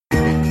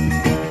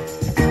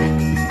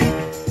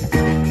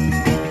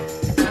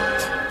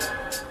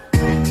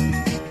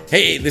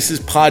Hey, this is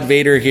Pod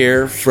Vader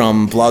here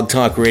from Blog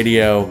Talk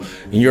Radio,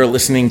 and you're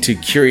listening to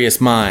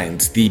Curious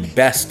Minds, the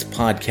best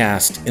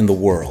podcast in the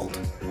world.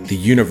 The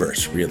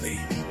universe, really.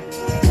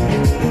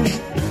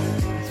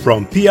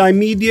 From PI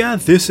Media,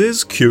 this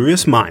is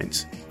Curious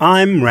Minds.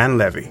 I'm Ran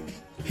Levy.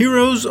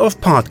 Heroes of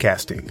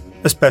Podcasting,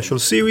 a special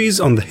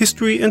series on the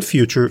history and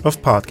future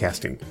of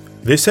podcasting.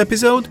 This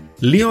episode,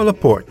 Leo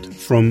Laporte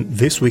from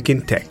This Week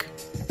in Tech.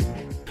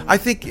 I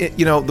think,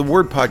 the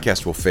word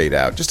podcast will fade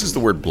out, just as the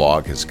word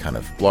bloggers kind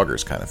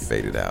of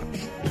faded out.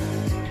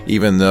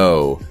 Even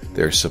though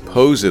they're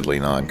supposedly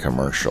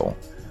non-commercial,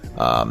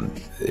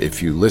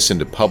 if you listen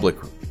to public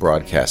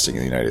broadcasting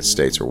in the United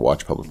States or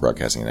watch public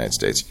broadcasting in the United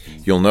States,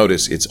 you'll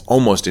notice it's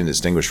almost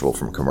indistinguishable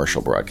from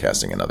commercial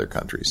broadcasting in other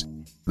countries.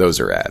 Those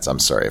are ads. I'm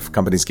sorry. If a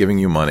company's giving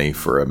you money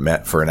for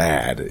an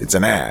ad, it's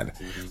an ad.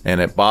 And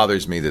it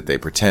bothers me that they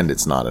pretend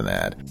it's not an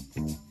ad.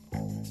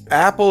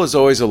 Apple is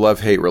always a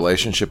love-hate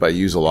relationship. I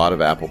use a lot of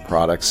Apple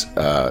products.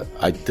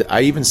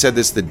 I even said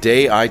this the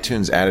day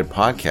iTunes added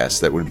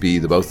podcasts, that would be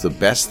both the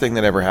best thing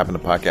that ever happened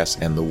to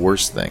podcasts and the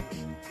worst thing.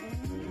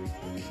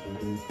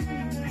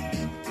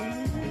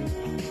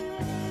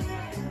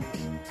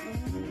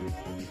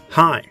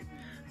 Hi,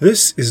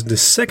 this is the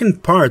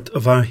second part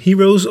of our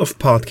Heroes of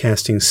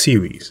Podcasting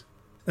series.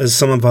 As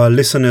some of our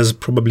listeners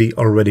probably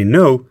already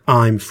know,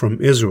 I'm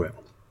from Israel.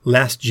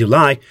 Last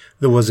July,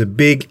 there was a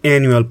big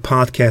annual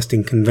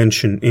podcasting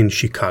convention in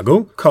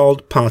Chicago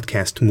called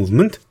Podcast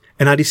Movement,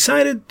 and I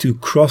decided to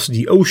cross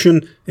the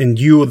ocean,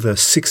 endure the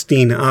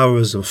 16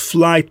 hours of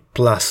flight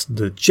plus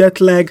the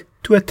jet lag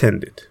to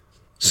attend it.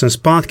 Since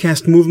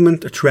Podcast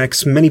Movement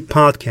attracts many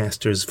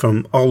podcasters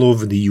from all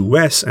over the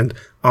US and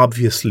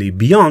obviously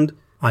beyond,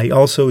 I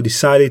also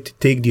decided to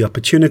take the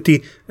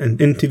opportunity and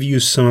interview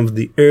some of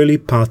the early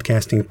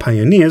podcasting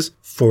pioneers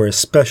for a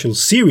special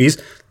series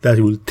that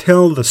will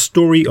tell the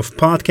story of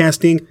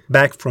podcasting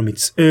back from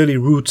its early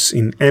roots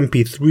in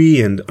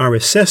MP3 and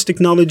RSS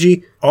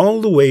technology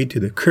all the way to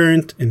the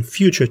current and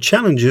future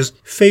challenges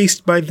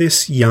faced by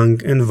this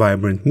young and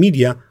vibrant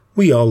media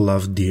we all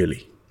love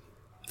dearly.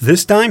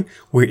 This time,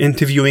 we're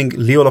interviewing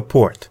Leo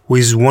Laporte, who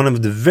is one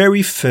of the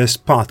very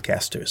first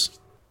podcasters.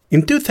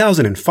 In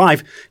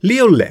 2005,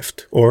 Leo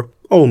left, or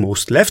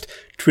almost left,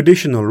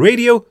 traditional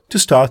radio to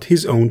start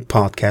his own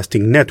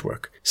podcasting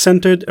network,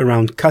 centered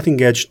around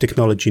cutting-edge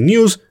technology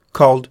news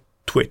called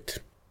Twit.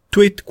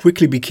 Twit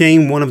quickly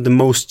became one of the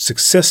most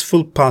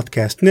successful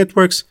podcast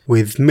networks,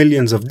 with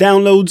millions of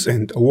downloads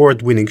and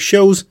award-winning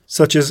shows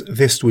such as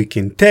This Week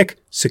in Tech,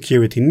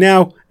 Security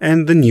Now,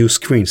 and The New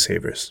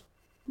Screensavers.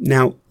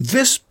 Now,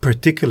 this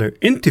particular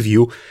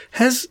interview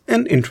has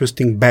an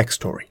interesting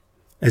backstory.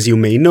 As you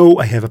may know,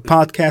 I have a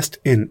podcast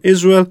in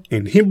Israel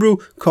in Hebrew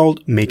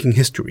called Making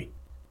History.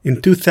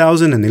 In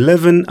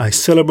 2011, I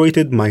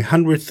celebrated my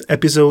 100th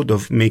episode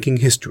of Making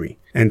History,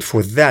 and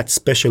for that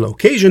special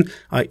occasion,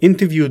 I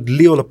interviewed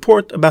Leo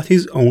Laporte about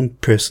his own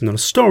personal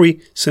story,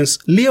 since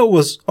Leo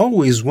was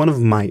always one of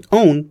my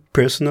own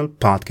personal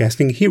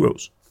podcasting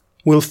heroes.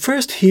 We'll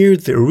first hear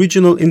the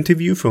original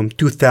interview from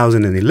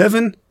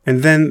 2011,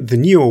 and then the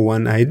newer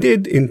one I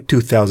did in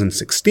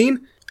 2016,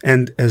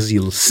 and as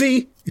you'll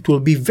see, it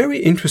will be very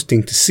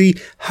interesting to see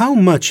how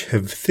much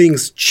have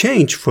things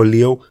changed for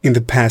Leo in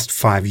the past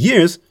 5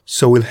 years,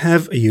 so we'll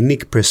have a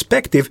unique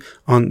perspective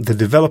on the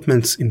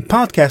developments in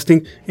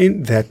podcasting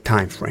in that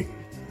time frame.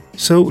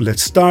 So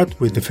let's start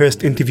with the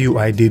first interview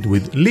I did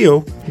with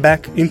Leo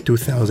back in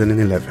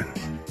 2011.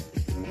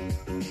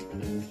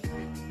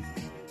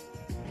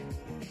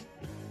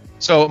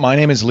 So my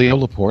name is Leo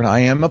Laporte. I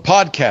am a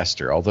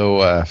podcaster,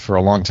 although for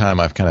a long time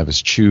I've kind of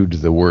eschewed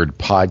the word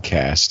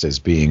podcast as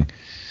being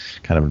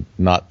kind of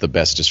not the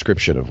best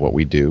description of what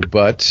we do,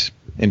 but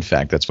in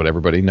fact that's what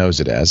everybody knows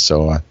it as.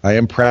 So I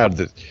am proud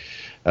that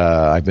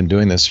I've been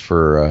doing this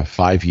for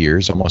 5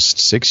 years, almost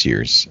 6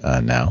 years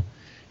now,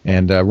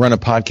 and run a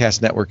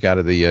podcast network out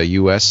of the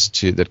U.S.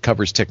 that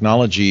covers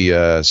technology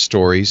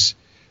stories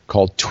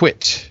called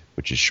Twit,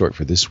 which is short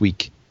for This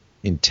Week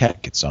in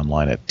Tech. It's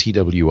online at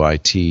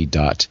twit.tv.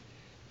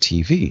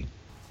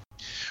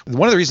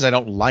 One of the reasons I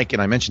don't like,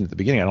 and I mentioned at the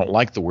beginning, I don't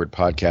like the word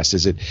podcast,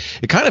 is it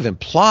kind of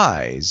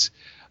implies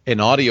an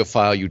audio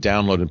file you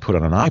download and put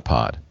on an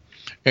iPod.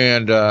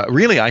 And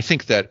really, I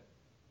think that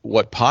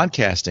what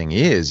podcasting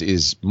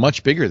is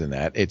much bigger than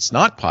that. It's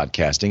not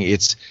podcasting.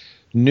 It's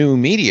new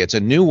media. It's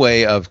a new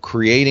way of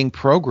creating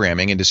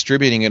programming and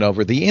distributing it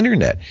over the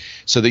internet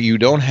so that you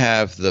don't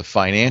have the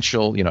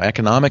financial,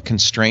 economic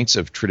constraints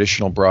of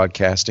traditional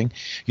broadcasting.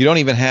 You don't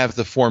even have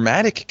the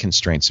formatic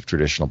constraints of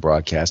traditional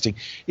broadcasting.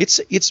 It's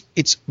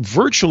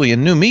virtually a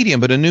new medium,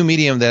 but a new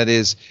medium that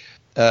is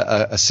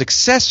a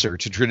successor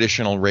to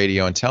traditional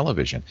radio and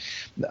television.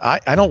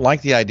 I don't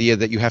like the idea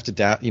that you have to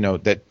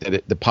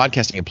the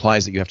podcasting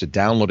implies that you have to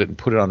download it and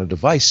put it on a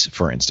device,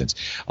 for instance.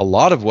 A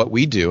lot of what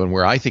we do and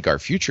where I think our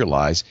future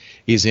lies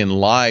is in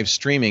live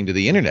streaming to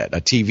the internet, a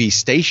TV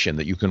station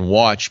that you can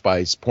watch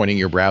by pointing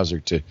your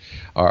browser to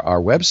our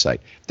website.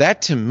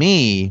 That to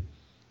me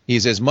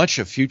is as much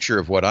a future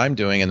of what I'm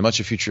doing and much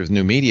a future of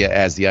new media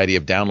as the idea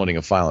of downloading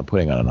a file and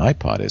putting it on an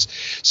iPod is.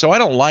 So I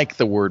don't like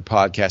the word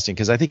podcasting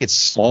because I think it's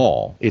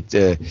small.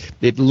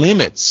 It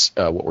limits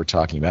what we're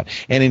talking about.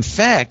 And in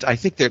fact, I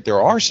think that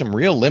there are some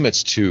real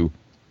limits to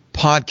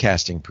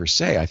podcasting per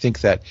se. I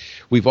think that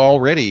we've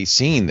already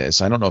seen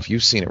this. I don't know if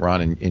you've seen it,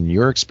 Ron, in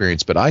your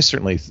experience, but I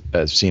certainly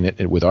have seen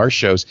it with our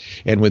shows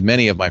and with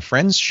many of my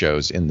friends'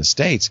 shows in the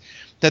States,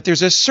 that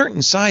there's a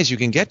certain size you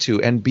can get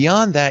to, and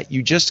beyond that,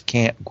 you just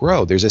can't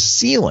grow. There's a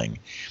ceiling.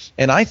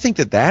 And I think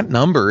that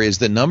number is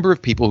the number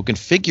of people who can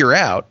figure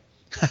out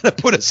how to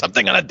put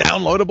something on a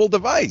downloadable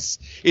device.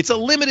 It's a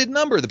limited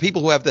number. The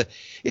people who have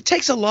it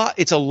takes a lot.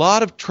 It's a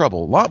lot of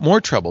trouble, a lot more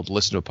trouble to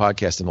listen to a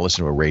podcast than to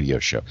listen to a radio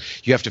show.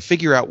 You have to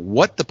figure out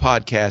what the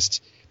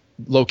podcast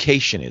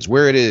location is,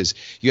 where it is.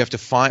 You have to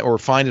find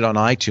it on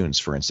iTunes,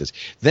 for instance.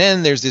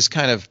 Then there's this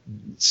kind of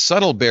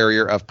subtle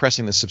barrier of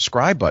pressing the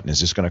subscribe button.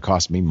 Is this going to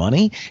cost me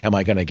money? Am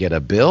I going to get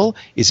a bill?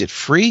 Is it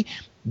free?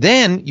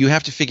 Then you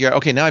have to figure out,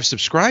 okay, now I've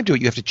subscribed to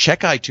it. You have to check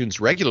iTunes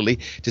regularly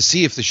to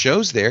see if the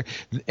show's there.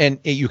 And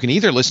you can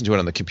either listen to it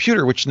on the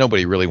computer, which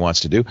nobody really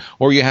wants to do,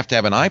 or you have to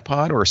have an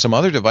iPod or some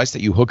other device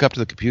that you hook up to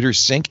the computer's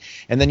sync,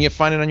 and then you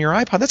find it on your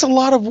iPod. That's a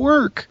lot of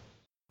work.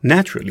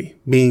 Naturally,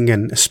 being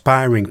an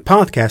aspiring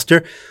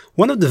podcaster,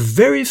 one of the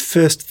very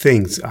first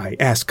things I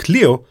asked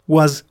Leo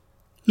was,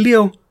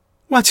 Leo,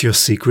 what's your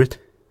secret?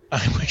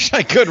 I wish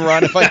I could,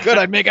 Ron. If I could,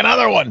 I'd make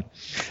another one.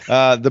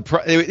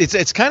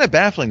 It's kind of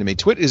baffling to me.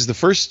 Twit is the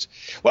first.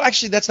 Well,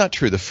 actually, that's not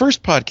true. The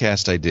first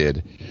podcast I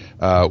did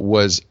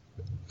was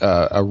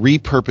a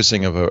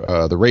repurposing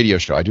of the radio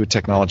show. I do a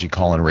technology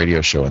call-in radio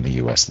show in the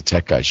U.S., the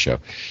Tech Guys show.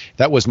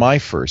 That was my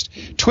first.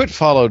 Twit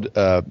followed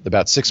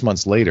about 6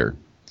 months later.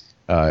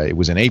 It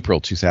was in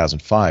April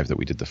 2005 that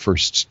we did the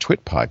first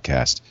Twit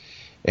podcast.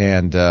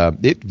 And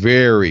it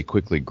very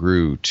quickly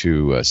grew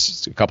to a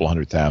couple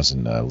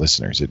 100,000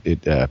 listeners.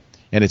 And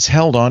it's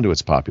held on to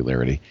its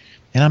popularity,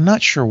 and I'm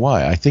not sure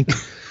why. I think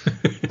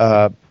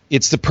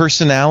it's the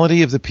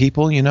personality of the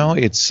people. You know,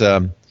 it's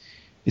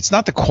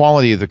not the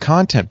quality of the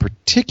content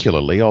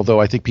particularly,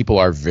 although I think people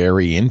are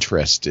very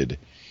interested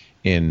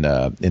in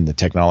the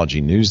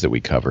technology news that we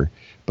cover.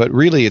 But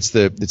really, it's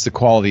the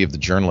quality of the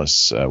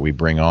journalists we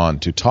bring on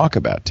to talk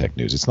about tech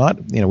news. It's not,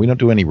 we don't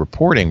do any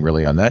reporting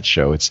really on that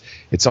show.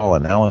 It's all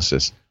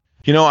analysis.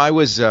 I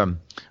was in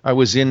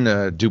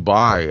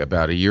Dubai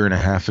about a year and a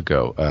half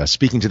ago,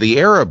 speaking to the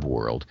Arab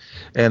world,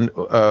 and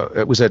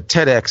it was at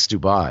TEDx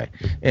Dubai.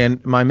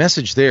 And my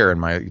message there in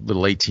my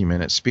little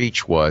 18-minute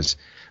speech was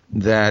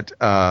that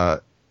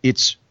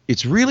it's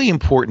really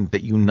important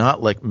that you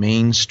not let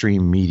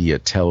mainstream media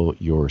tell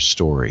your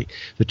story.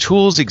 The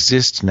tools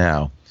exist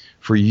now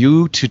for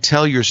you to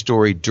tell your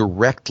story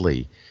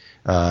directly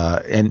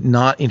and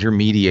not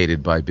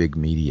intermediated by big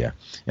media.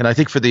 And I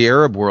think for the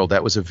Arab world,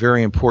 that was a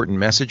very important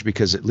message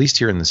because at least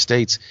here in the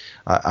States,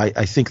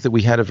 I think that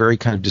we had a very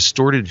kind of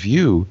distorted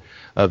view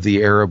of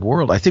the Arab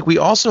world. I think we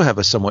also have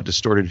a somewhat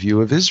distorted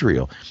view of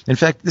Israel. In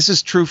fact, this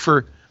is true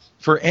for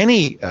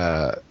any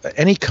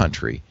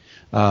country.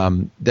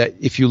 That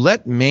if you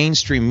let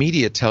mainstream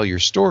media tell your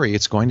story,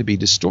 it's going to be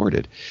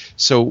distorted.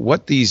 So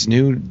what these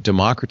new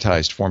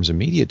democratized forms of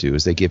media do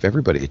is they give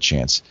everybody a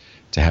chance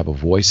to have a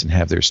voice and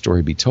have their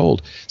story be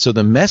told. So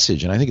the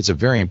message, and I think it's a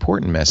very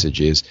important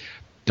message, is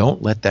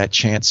don't let that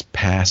chance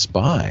pass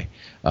by.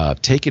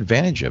 Take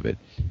advantage of it.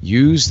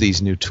 Use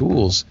these new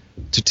tools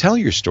to tell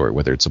your story,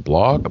 whether it's a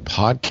blog, a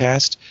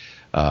podcast,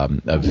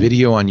 a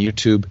video on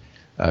YouTube.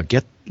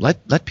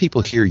 Let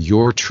people hear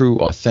your true,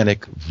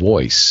 authentic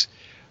voice.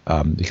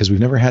 Because we've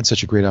never had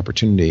such a great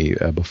opportunity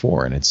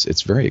before, and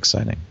it's very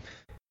exciting.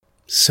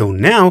 So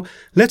now,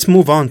 let's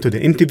move on to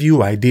the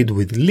interview I did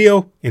with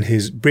Leo in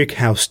his Brick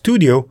House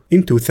studio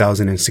in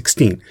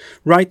 2016,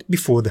 right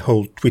before the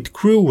whole Twit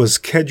crew was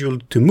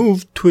scheduled to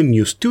move to a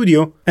new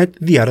studio at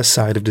the other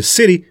side of the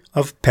city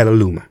of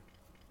Petaluma.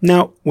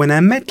 Now, when I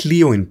met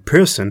Leo in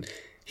person,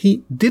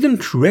 he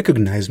didn't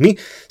recognize me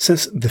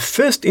since the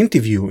first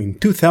interview in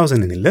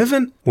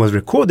 2011 was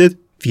recorded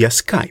via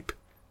Skype.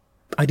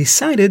 I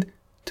decided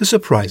to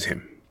surprise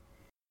him.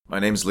 My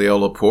name's Leo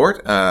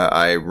Laporte.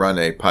 I run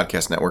a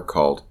podcast network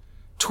called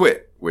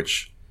Twit,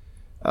 which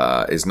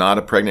is not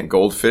a pregnant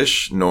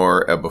goldfish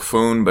nor a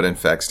buffoon, but in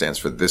fact stands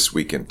for This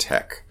Week in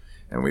Tech.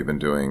 And we've been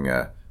doing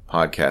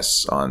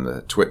podcasts on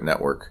the Twit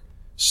network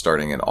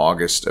starting in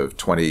August of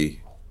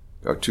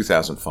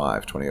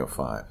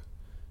 2005.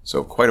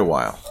 So quite a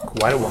while.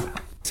 Quite a while.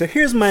 So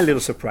here's my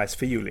little surprise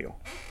for you, Leo.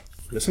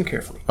 Listen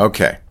carefully.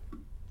 Okay.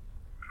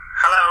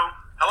 Hello,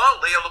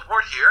 Leo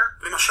Laporte here.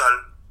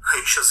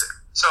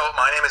 So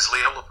my name is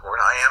Leo Laporte.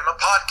 I am a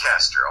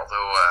podcaster,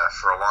 although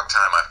for a long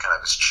time I've kind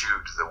of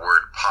eschewed the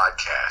word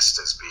podcast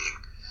as being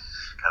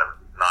kind of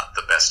not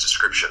the best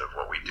description of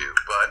what we do.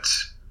 But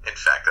in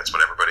fact, that's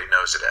what everybody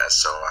knows it as.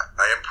 So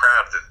I am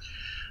proud that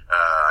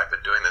I've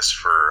been doing this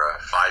for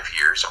 5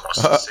 years,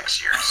 almost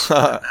 6 years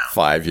now.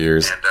 5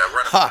 years. And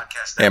run a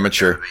podcast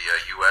amateur in the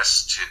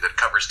U.S. that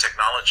covers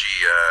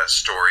technology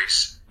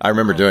stories. I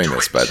remember doing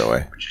this, by the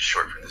way. Which is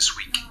short for This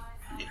Week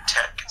in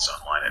Tech. It's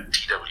online at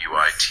TWIT.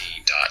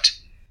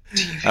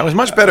 I was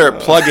much better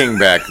at plugging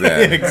back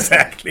then.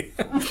 Exactly.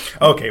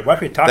 Okay, what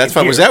we're talking That's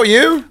fun. here, Was that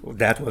you?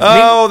 that was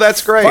Oh, me.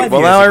 that's great. 5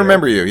 Well, years now I ago.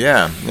 remember you.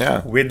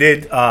 Yeah. We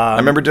did I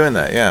remember doing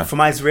that. Yeah. for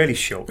my Israeli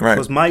show. Right. It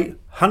was my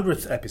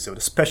 100th episode,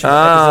 a special episode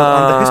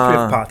on the history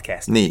of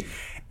podcasting. Neat.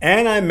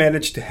 And I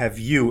managed to have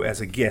you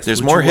as a guest.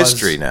 There's which more was-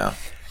 history now.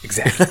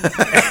 Exactly.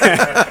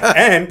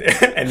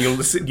 and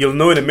you'll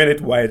know in a minute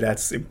why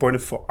that's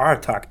important for our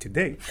talk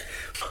today.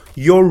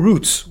 Your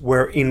roots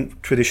were in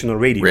traditional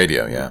radio.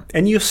 Radio, yeah.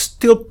 And you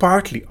still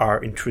partly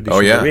are in traditional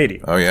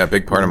radio. Oh, yeah.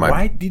 Big part of my.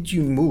 Why did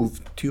you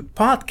move to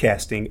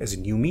podcasting as a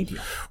new medium?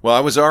 Well,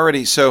 I was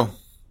already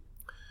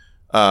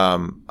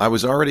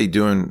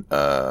doing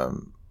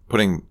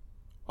putting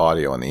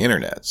audio on the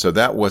internet, so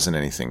that wasn't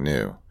anything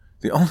new.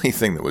 The only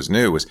thing that was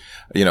new was,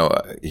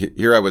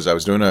 here I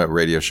was doing a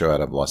radio show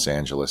out of Los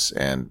Angeles,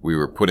 and we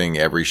were putting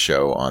every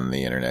show on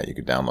the internet. You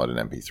could download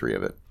an MP3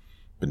 of it.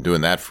 Been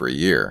doing that for a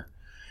year,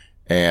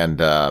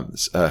 and a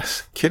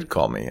kid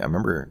called me. I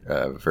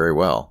remember very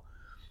well,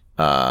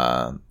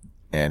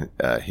 and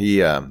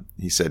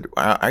he said,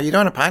 "Are you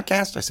doing a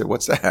podcast?" I said,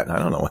 "What's that?" I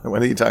don't know.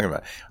 What are you talking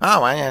about?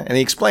 Oh, and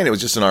he explained it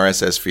was just an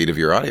RSS feed of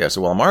your audio. I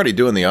said, "Well, I'm already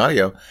doing the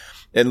audio."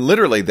 And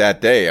literally that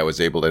day I was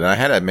able to, and I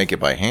had to make it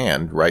by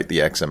hand, write the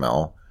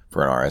XML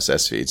for an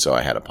RSS feed. So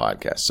I had a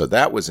podcast. So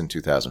that was in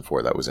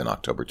 2004. That was in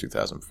October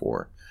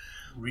 2004.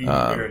 Really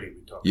early.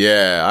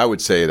 Yeah, I would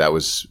say that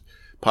was,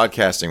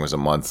 podcasting was a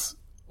month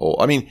old.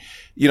 I mean,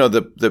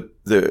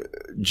 the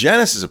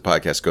genesis of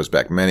podcast goes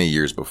back many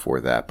years before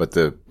that, but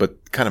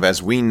kind of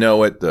as we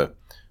know it, the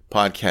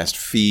podcast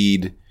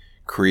feed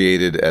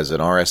created as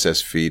an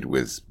RSS feed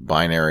with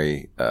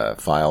binary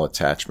file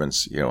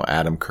attachments.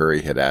 Adam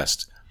Curry had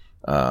asked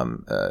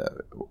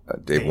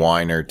Dave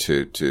Weiner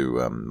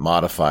to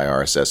modify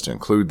RSS to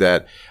include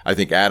that. I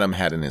think Adam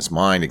had in his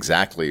mind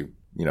exactly,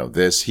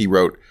 this. He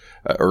wrote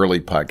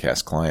early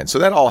podcast client. So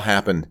that all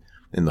happened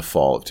in the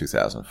fall of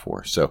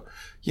 2004. So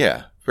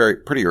yeah,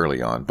 pretty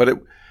early on. But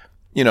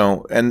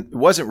and it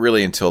wasn't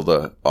really until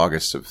the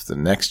August of the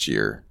next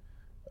year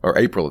or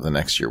April of the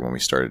next year when we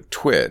started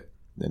Twit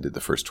and did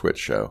the first Twit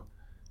show,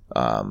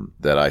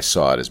 that I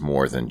saw it as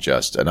more than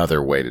just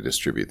another way to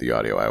distribute the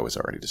audio I was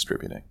already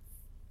distributing.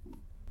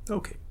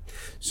 Okay.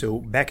 So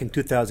back in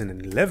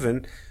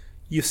 2011,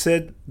 you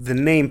said the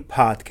name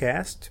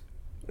podcast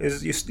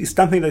is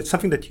something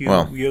that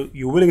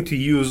you're willing to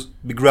use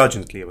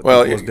begrudgingly.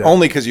 Well,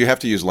 only because you have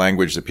to use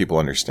language that people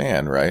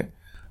understand, right?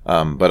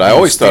 But I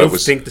always thought it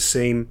was. Think the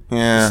same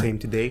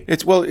today.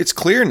 It's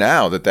clear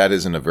now that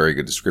isn't a very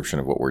good description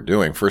of what we're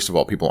doing. First of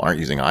all, people aren't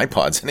using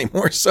iPods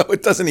anymore, so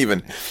it doesn't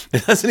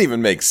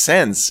even make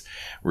sense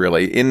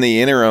really. In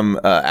the interim,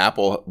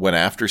 Apple went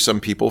after some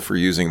people for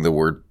using the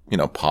word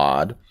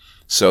pod.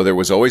 So there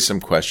was always some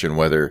question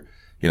whether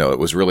it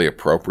was really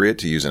appropriate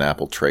to use an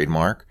Apple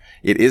trademark.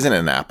 It isn't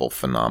an Apple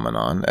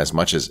phenomenon as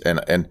much as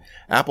and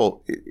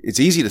Apple. It's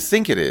easy to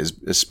think it is,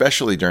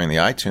 especially during the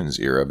iTunes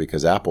era,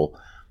 because Apple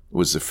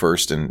was the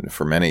first and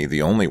for many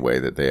the only way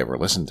that they ever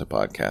listened to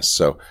podcasts.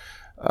 So,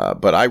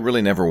 but I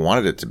really never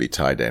wanted it to be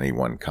tied to any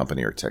one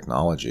company or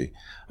technology.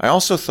 I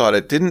also thought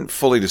it didn't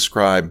fully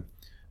describe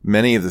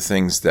many of the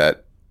things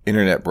that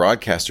internet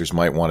broadcasters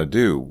might want to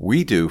do.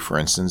 We do, for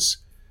instance,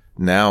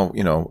 now,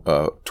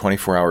 a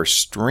 24-hour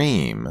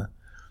stream.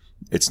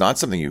 It's not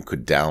something you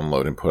could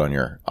download and put on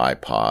your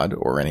iPod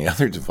or any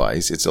other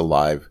device. It's a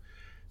live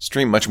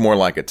stream, much more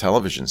like a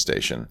television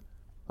station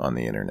on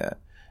the internet.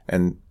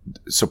 And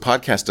so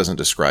podcast doesn't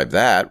describe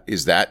that.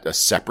 Is that a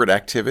separate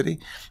activity?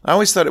 I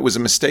always thought it was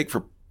a mistake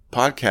for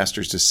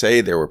podcasters to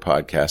say there were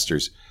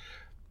podcasters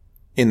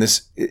in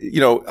this.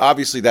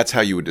 Obviously that's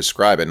how you would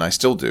describe it. And I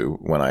still do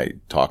when I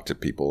talk to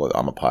people.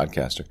 I'm a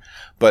podcaster.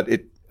 But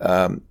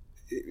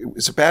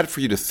it's bad for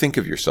you to think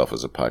of yourself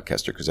as a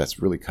podcaster because that's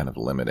really kind of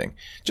limiting.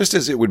 Just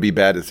as it would be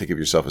bad to think of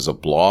yourself as a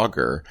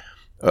blogger.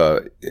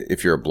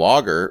 If you're a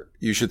blogger,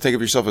 you should think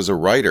of yourself as a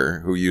writer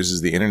who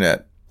uses the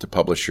internet to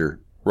publish your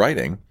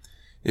writing.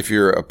 If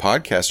you're a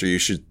podcaster, you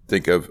should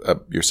think of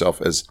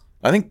yourself as,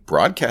 I think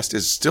broadcast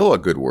is still a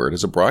good word,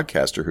 as a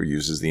broadcaster who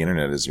uses the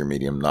internet as your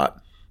medium,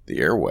 not the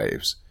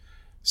airwaves.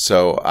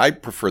 So I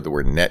prefer the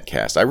word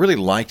netcast. I really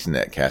liked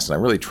netcast and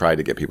I really tried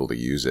to get people to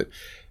use it.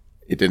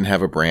 It didn't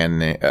have a brand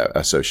name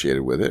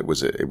associated with it.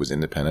 It was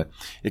independent.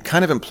 It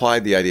kind of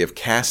implied the idea of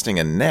casting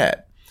a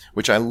net,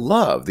 which I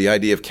love. The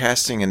idea of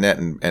casting a net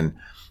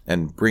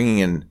and bringing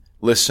in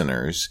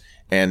listeners,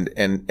 and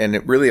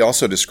it really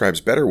also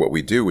describes better what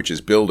we do, which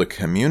is build a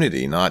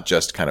community, not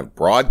just kind of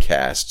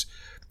broadcast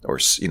or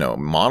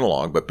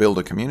monologue, but build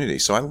a community.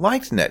 So I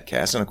liked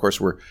netcast, and of course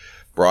we're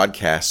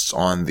broadcasts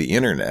on the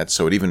internet,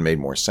 so it even made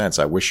more sense.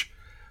 I wish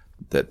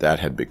that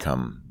had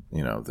become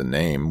the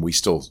name. We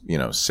still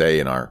say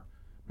in our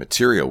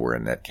material we're a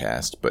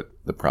netcast, but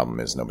the problem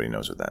is nobody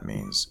knows what that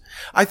means.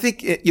 I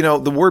think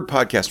the word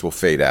podcast will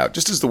fade out,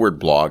 just as the word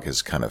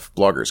bloggers kind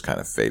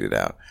of faded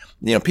out.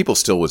 People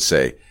still would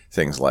say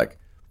things like,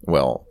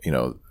 well,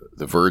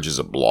 The Verge is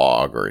a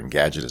blog or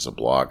Engadget is a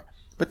blog,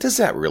 but does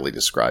that really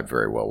describe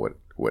very well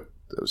what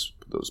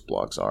those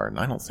blogs are, and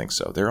I don't think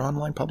so. They're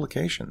online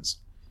publications.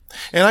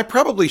 And I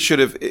probably should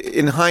have,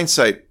 in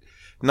hindsight,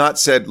 not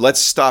said, let's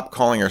stop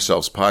calling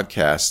ourselves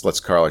podcasts. Let's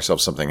call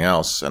ourselves something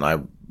else. And I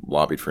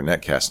lobbied for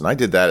Netcast. And I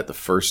did that at the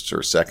first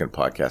or second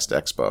Podcast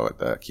Expo at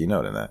the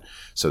keynote in that.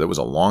 So that was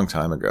a long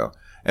time ago.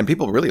 And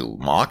people really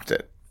mocked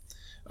it.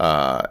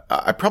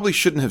 I probably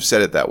shouldn't have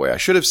said it that way. I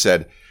should have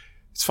said,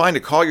 it's fine to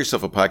call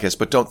yourself a podcast,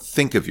 but don't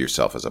think of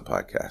yourself as a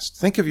podcast.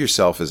 Think of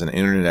yourself as an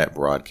internet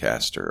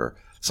broadcaster or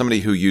somebody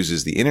who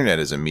uses the internet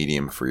as a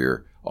medium for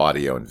your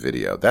audio and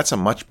video. That's a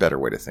much better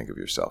way to think of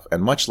yourself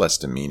and much less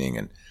demeaning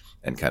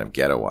and kind of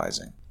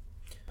ghettoizing.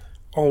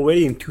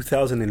 Already in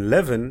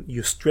 2011,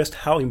 you stressed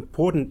how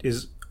important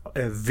is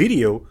a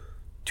video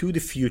to the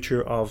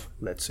future of,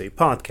 let's say,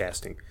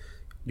 podcasting.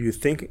 Do you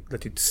think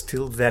that it's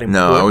still that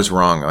important? No, I was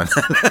wrong on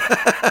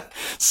that.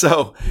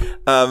 So,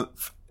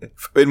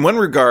 in one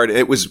regard,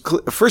 it was,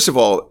 first of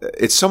all,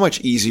 it's so much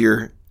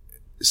easier,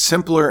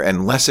 simpler,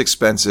 and less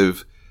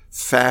expensive,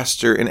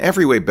 faster, in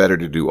every way better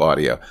to do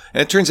audio.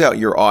 And it turns out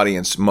your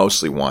audience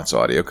mostly wants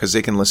audio because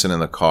they can listen in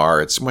the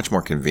car. It's much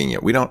more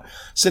convenient.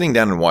 Sitting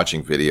down and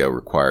watching video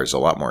requires a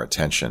lot more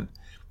attention,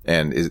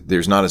 and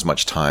there's not as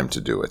much time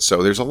to do it.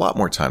 So there's a lot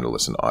more time to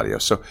listen to audio.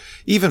 So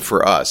even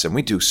for us, and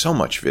we do so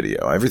much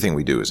video, everything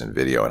we do is in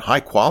video, and high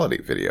quality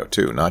video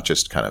too, not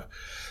just kind of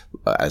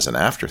as an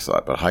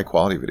afterthought, but high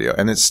quality video.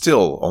 And it's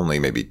still only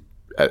maybe,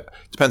 it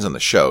depends on the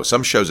show.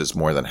 Some shows it's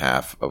more than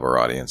half of our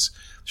audience,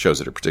 shows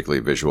that are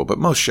particularly visual, but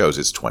most shows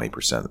it's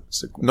 20%.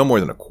 It's no more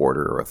than a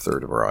quarter or a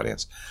third of our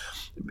audience.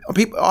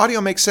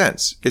 Audio makes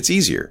sense. It's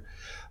easier.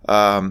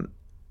 But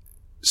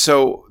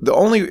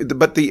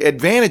the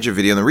advantage of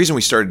video, and the reason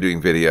we started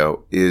doing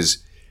video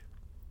is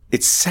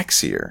it's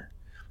sexier.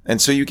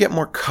 And so you get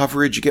more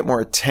coverage, you get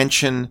more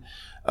attention.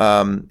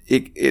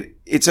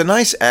 It's a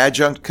nice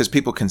adjunct because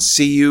people can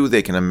see you,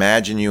 they can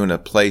imagine you in a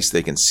place,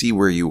 they can see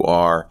where you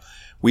are.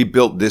 We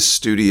built this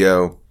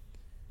studio,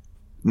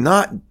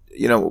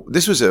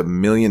 this was $1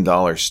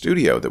 million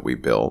studio that we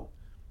built.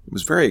 It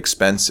was very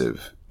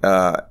expensive.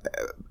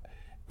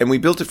 And we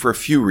built it for a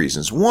few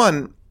reasons.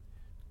 One,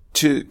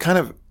 to kind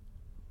of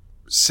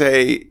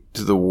say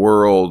to the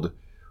world,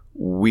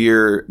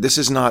 this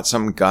is not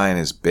some guy in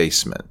his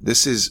basement.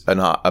 This is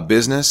a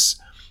business.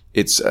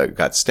 It's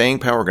got staying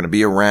power. We're going to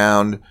be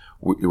around.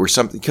 We're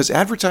something, because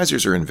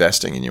advertisers are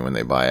investing in you when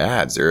they buy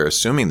ads. They're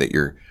assuming that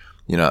you're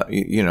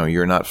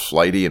not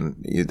flighty and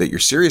that you're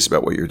serious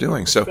about what you're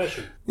doing. So,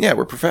 yeah,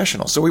 we're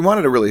professional. So we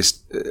wanted to really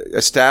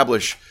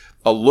establish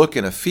a look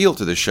and a feel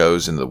to the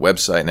shows and the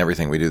website and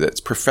everything we do that's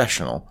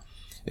professional.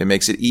 It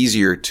makes it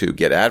easier to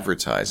get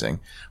advertising,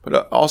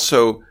 but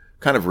also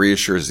kind of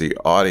reassures the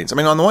audience. I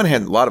mean, on the one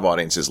hand, a lot of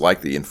audiences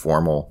like the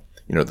informal,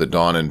 the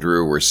Dawn and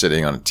Drew were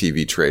sitting on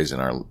TV trays in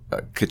our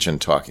kitchen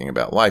talking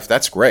about life.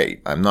 That's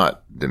great. I'm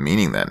not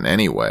demeaning that in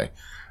any way.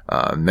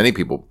 Many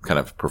people kind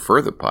of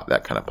prefer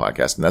that kind of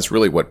podcast. And that's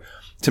really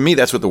to me,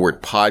 that's what the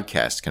word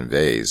podcast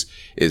conveys,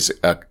 is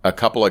a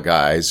couple of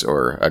guys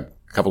or a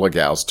couple of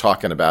gals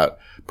talking about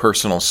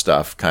personal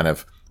stuff kind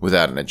of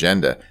without an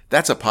agenda.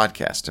 That's a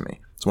podcast to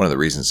me. It's one of the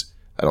reasons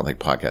I don't think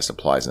podcast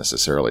applies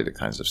necessarily to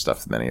kinds of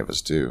stuff that many of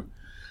us do.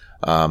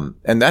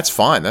 And that's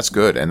fine. That's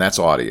good. And that's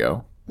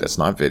audio. That's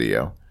not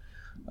video.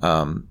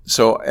 And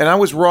I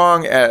was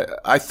wrong.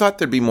 I thought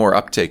there'd be more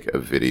uptake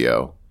of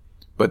video,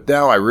 but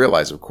now I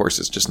realize, of course,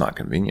 it's just not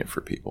convenient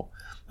for people.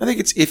 I think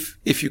it's,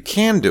 if you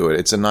can do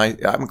it,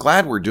 I'm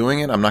glad we're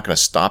doing it. I'm not going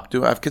to stop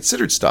doing it. I've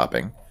considered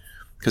stopping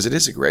because it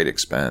is a great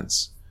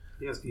expense.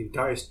 Yes, the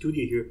entire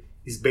studio here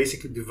is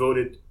basically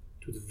devoted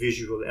to the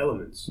visual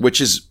elements. Which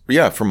is,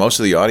 for most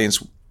of the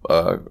audience,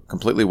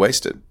 completely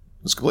wasted.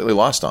 It's completely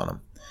lost on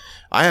them.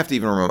 I have to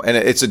even remember, and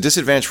it's a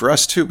disadvantage for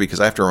us too, because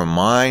I have to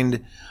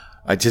remind,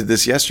 I did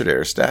this yesterday at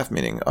our staff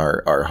meeting,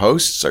 our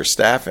hosts, our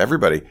staff,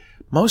 everybody,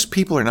 most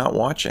people are not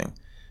watching.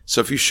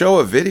 So if you show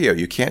a video,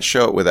 you can't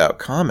show it without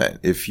comment.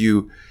 If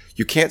you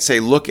can't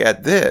say, look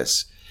at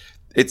this.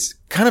 It's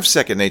kind of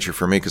second nature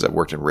for me because I've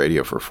worked in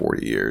radio for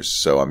 40 years.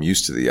 So I'm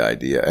used to the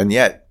idea. And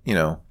yet,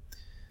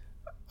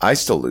 I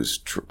still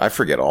I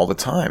forget all the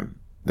time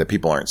that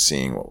people aren't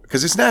seeing,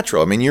 because it's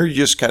natural. I mean, you're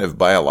just kind of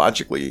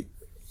biologically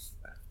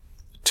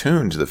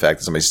tuned to the fact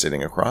that somebody's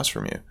sitting across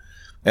from you.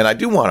 And I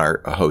do want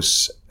our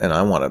hosts, and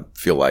I want to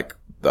feel like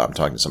I'm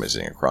talking to somebody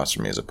sitting across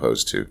from me as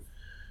opposed to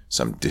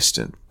some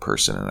distant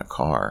person in a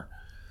car.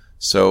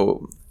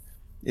 So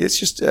it's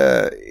just,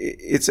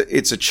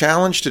 it's a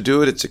challenge to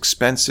do it. It's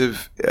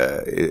expensive,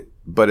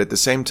 but at the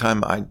same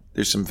time,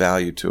 there's some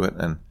value to it,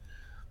 and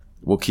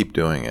we'll keep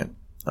doing it.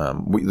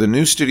 The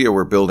new studio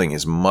we're building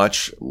is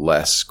much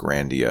less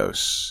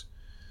grandiose.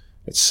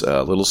 It's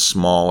a little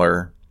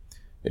smaller.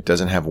 It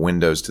doesn't have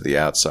windows to the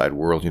outside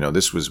world.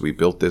 We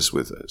built this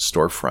with a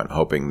storefront,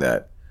 hoping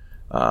that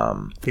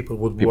people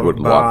would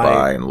walk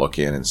by and look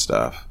in and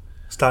stuff.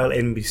 Style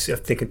NBC, I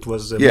think it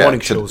was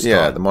morning shows.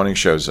 Yeah, the morning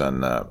shows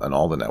on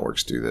all the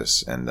networks do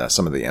this, and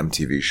some of the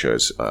MTV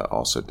shows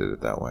also did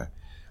it that way.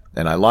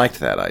 And I liked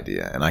that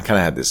idea, and I kind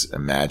of had this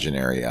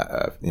imaginary,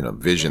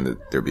 vision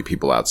that there'd be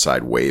people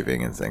outside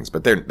waving and things,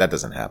 but that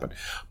doesn't happen.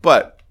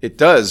 But it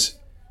does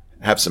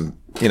have some,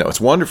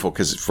 it's wonderful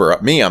because for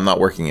me, I'm not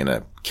working in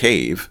a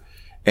cave.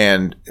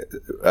 And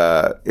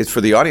it's for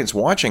the audience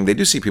watching, they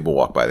do see people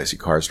walk by, they see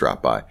cars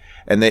drop by,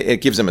 and it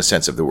gives them a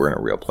sense of that we're in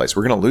a real place.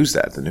 We're going to lose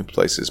that. The new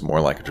place is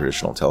more like a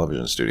traditional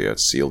television studio.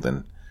 It's sealed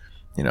in,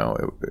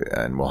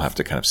 and we'll have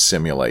to kind of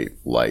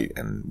simulate light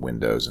and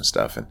windows and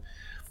stuff. And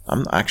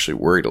I'm actually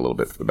worried a little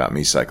bit about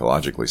me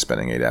psychologically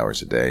spending 8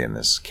 hours a day in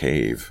this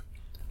cave.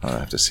 I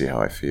have to see how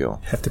I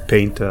feel. Have to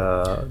paint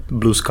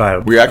blue sky.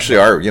 We actually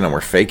are, we're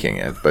faking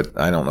it, but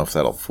I don't know if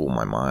that'll fool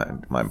my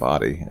mind, my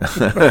body.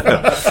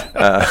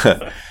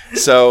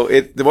 So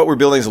what we're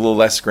building is a little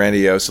less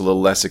grandiose, a little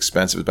less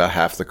expensive, about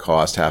half the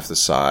cost, half the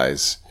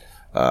size.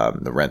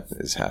 The rent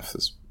is half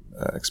as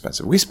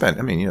expensive. We spent,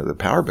 the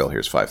power bill here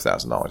is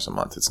 $5,000 a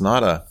month. It's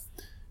not a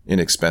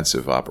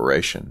inexpensive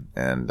operation.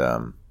 And,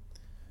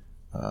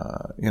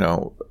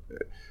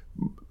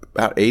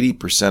 about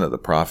 80% of the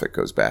profit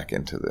goes back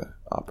into the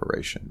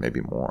operation,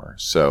 maybe more.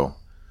 So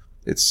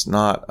it's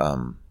not,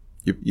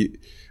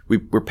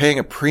 we're paying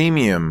a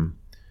premium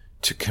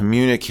to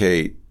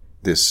communicate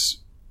this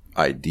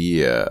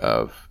idea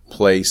of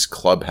place,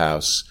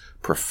 clubhouse,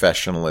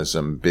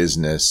 professionalism,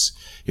 business,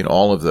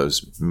 all of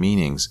those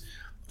meanings.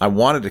 I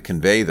wanted to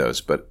convey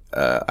those, but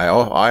I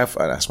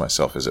often ask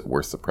myself, is it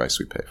worth the price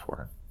we pay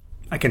for it?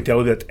 I can tell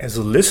you that as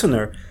a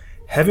listener,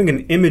 having an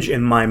image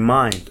in my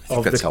mind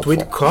of the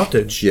Tweed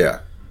Cottage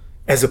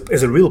as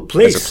a real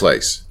place,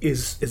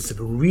 is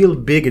a real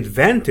big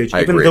advantage,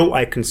 even though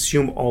I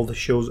consume all the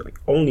shows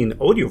only in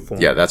audio form.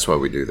 Yeah, that's why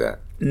we do that.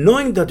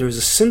 Knowing that there's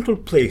a central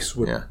place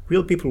where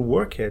real people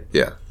work at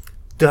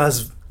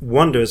does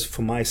wonders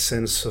for my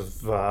sense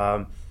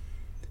of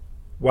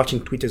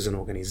watching Tweed as an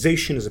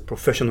organization, as a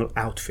professional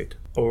outfit.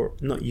 Or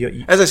not,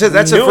 as I said,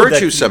 that's a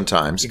virtue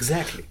sometimes.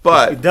 Exactly.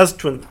 But it does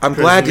I'm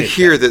glad to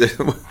hear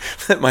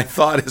that my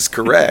thought is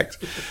correct,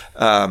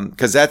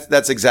 because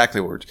that's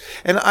exactly what we're.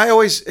 And I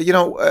always,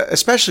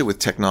 especially with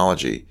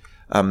technology,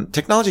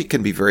 technology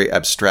can be very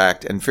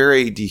abstract and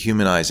very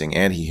dehumanizing,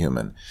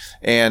 anti-human.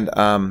 And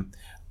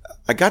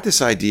I got this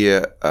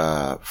idea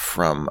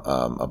from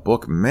a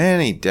book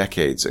many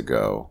decades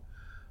ago.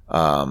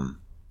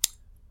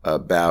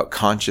 About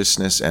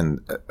consciousness, and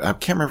I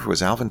can't remember if it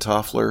was Alvin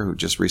Toffler, who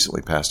just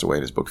recently passed away,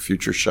 in his book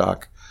Future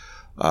Shock.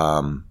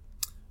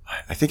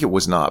 I think it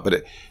was not,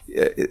 but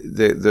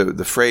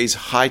the phrase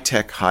high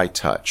tech, high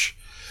touch,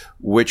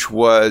 which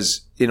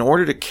was in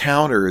order to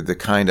counter the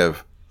kind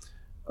of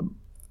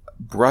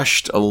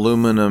brushed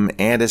aluminum,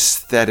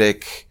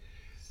 anesthetic,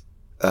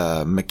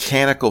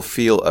 mechanical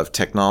feel of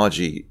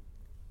technology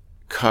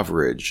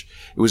coverage,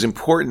 it was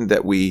important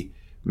that we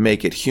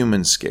make it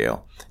human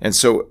scale. And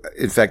so,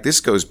 in fact, this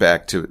goes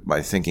back to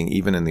my thinking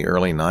even in the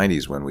early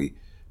 90s when we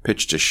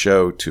pitched a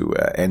show to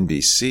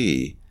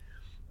NBC.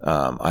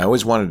 I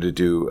always wanted to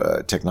do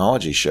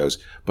technology shows,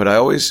 but I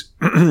always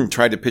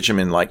tried to pitch them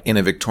in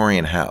a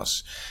Victorian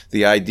house.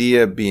 The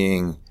idea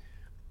being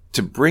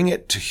to bring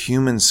it to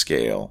human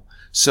scale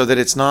so that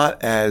it's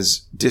not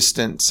as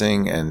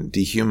distancing and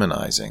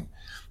dehumanizing.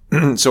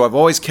 So I've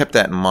always kept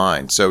that in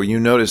mind. So you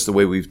notice the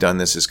way we've done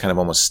this is kind of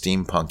almost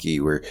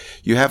steampunky, where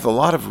you have a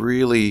lot of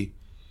really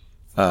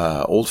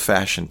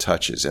old-fashioned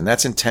touches, and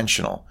that's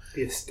intentional.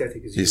 The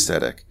aesthetic is the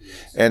aesthetic.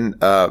 And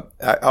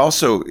I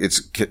also,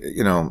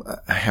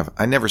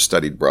 I never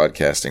studied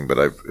broadcasting, but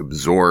I've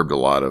absorbed a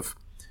lot of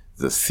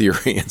the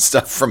theory and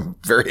stuff from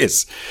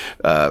various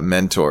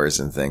mentors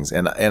and things.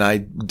 And I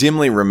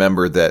dimly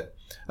remember that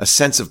a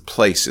sense of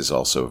place is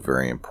also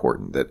very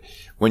important. That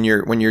when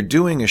you're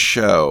doing a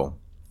show,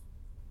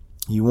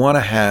 you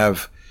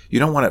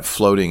don't want it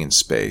floating in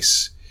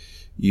space.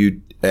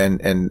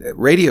 And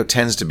radio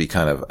tends to be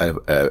kind of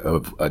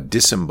a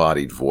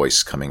disembodied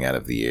voice coming out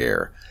of the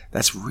air.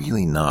 That's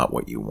really not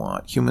what you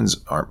want.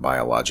 Humans aren't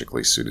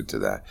biologically suited to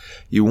that.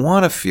 You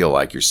want to feel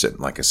like you're sitting,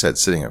 like I said,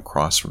 sitting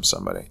across from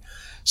somebody.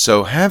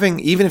 So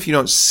even if you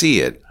don't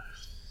see it,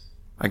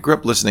 I grew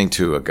up listening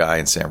to a guy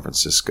in San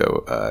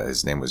Francisco.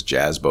 His name was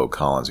Jazzbo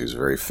Collins. He was a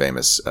very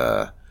famous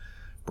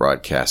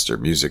broadcaster,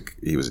 music.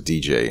 He was a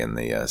DJ in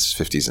the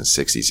 50s and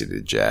 60s. He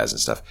did jazz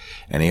and stuff.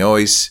 And he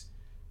always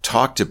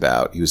talked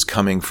about, he was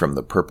coming from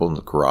the Purple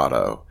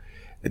Grotto,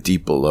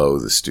 deep below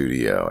the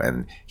studio,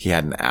 and he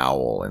had an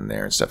owl in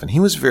there and stuff. And he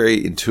was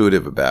very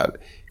intuitive about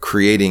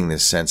creating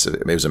this sense of,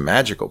 it was a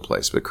magical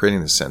place, but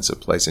creating this sense of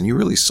place. And you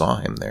really saw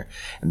him there.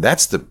 And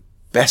that's the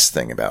best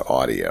thing about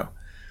audio.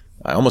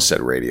 I almost said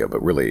radio,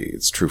 but really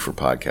it's true for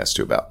podcasts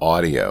too, about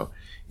audio,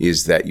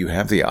 is that you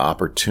have the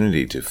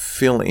opportunity to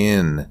fill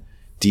in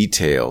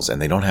details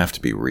and they don't have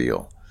to be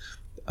real.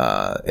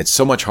 It's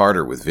so much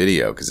harder with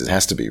video because it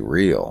has to be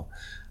real.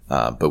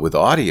 But with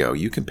audio,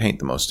 you can paint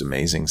the most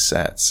amazing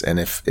sets. And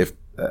if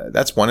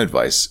that's one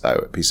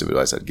piece of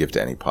advice I'd give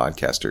to any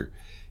podcaster,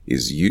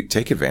 is you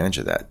take advantage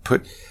of that.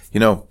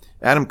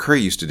 Adam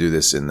Curry used to do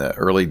this in the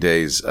early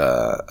days,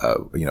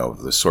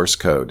 the source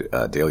code,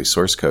 daily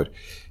source code.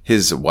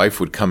 His wife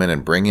would come in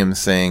and bring him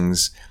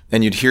things,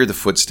 and you'd hear the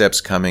footsteps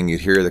coming,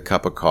 you'd hear the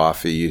cup of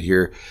coffee, you'd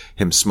hear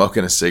him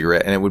smoking a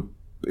cigarette, and it would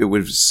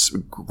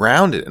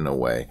ground it in a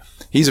way.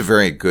 He's a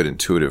very good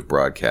intuitive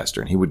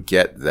broadcaster, and he would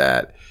get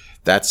that.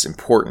 That's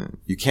important.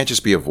 You can't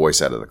just be a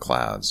voice out of the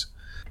clouds.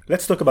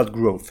 Let's talk about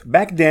growth.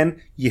 Back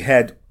then, you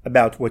had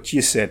about what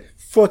you said,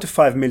 4 to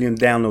 5 million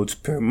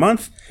downloads per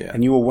month,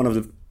 and you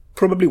were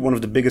probably one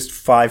of the biggest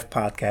 5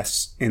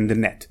 podcasts in the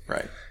net.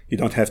 Right. You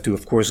don't have to,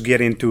 of course,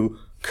 get into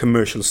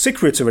commercial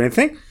secrets or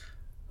anything.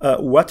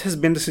 What has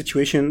been the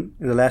situation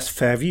in the last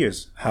 5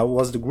 years? How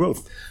was the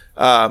growth?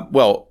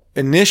 Well,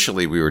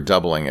 initially we were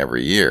doubling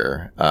every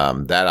year.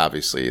 That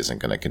obviously isn't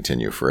going to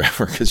continue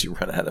forever because you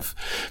run out of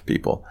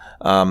people.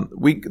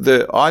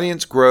 The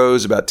audience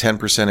grows about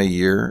 10% a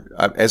year.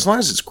 As long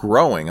as it's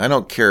growing, I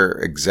don't care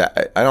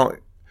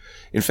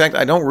in fact,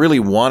 I don't really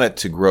want it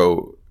to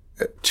grow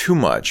too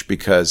much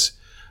because,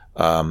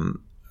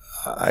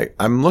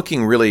 I'm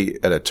looking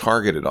really at a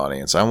targeted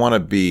audience. I want to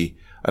be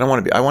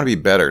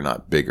better,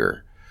 not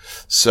bigger.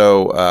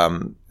 So,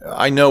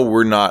 I know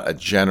we're not a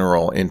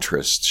general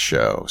interest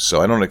show,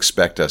 so I don't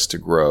expect us to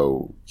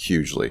grow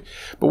hugely.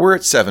 But we're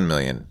at 7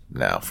 million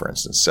now, for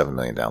instance, 7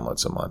 million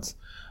downloads a month.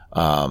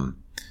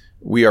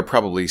 We are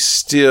probably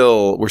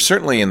we're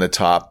certainly in the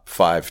top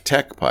 5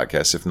 tech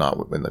podcasts, if not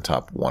in the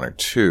top 1 or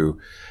 2.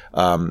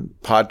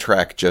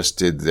 Podtrac just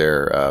did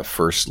their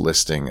first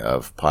listing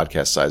of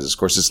podcast sizes. Of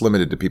course, it's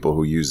limited to people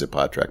who use the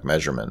Podtrac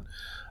measurement.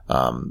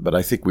 But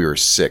I think we were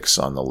 6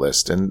 on the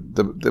list. And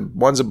the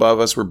ones above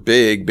us were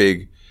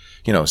big,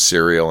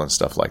 Serial and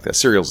stuff like that.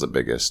 Serial's the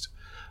biggest.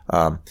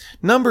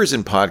 Numbers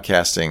in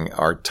podcasting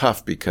are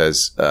tough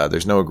because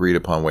there's no agreed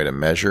upon way to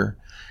measure.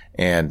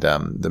 And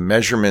the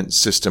measurement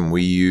system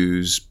we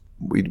use,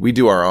 we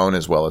do our own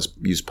as well as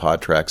use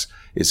Podtrac's,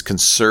 is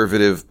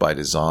conservative by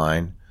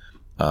design.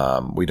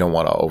 We don't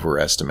want to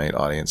overestimate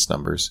audience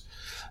numbers.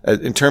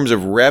 In terms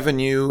of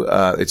revenue,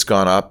 it's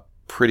gone up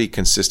pretty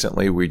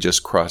consistently. We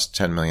just crossed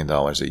 $10 million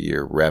a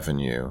year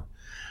revenue.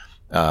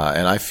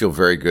 And I feel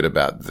very good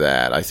about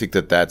that. I think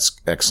that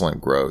that's excellent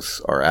growth.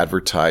 Our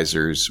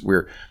advertisers,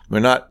 we're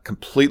not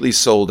completely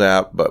sold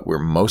out, but we're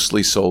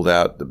mostly sold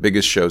out. The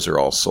biggest shows are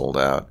all sold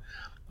out.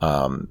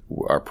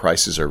 Our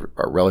prices are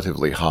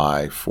relatively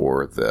high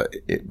for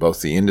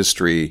both the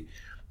industry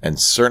and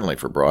certainly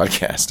for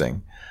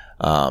broadcasting.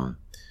 And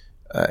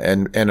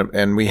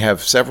we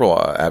have several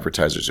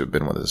advertisers who have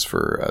been with us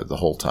for the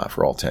whole time,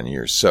 for all 10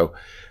 years. So,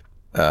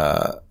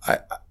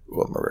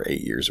 remember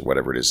 8 years or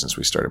whatever it is since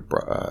we started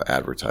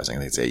advertising. I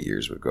think it's 8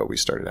 years ago we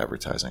started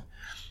advertising.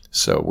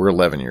 So we're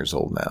 11 years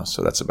old now.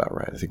 So that's about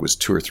right. I think it was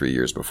 2 or 3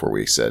 years before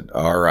we said,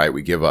 all right,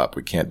 we give up.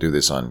 We can't do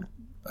this on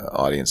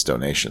audience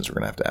donations. We're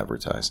going to have to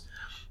advertise.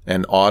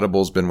 And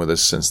Audible's been with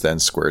us since then.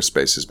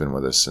 Squarespace has been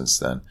with us since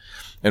then.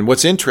 And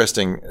what's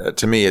interesting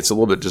to me, it's a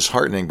little bit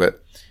disheartening,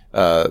 but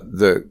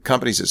the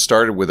companies that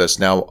started with us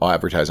now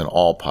advertise on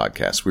all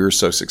podcasts. We were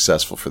so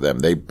successful for them.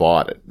 They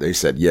bought it. They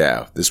said,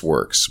 yeah, this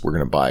works. We're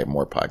going to buy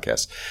more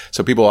podcasts.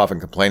 So people often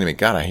complain to me,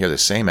 God, I hear the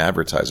same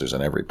advertisers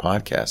on every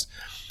podcast.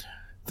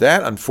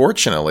 That,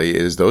 unfortunately,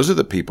 those are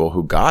the people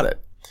who got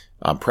it.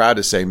 I'm proud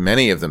to say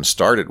many of them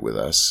started with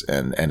us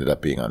and ended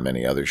up being on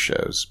many other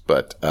shows.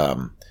 But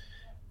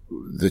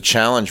the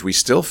challenge we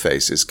still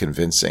face is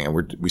convincing,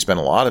 and we spend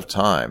a lot of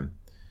time,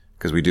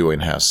 because we do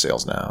in-house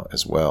sales now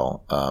as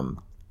well,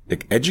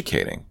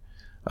 educating.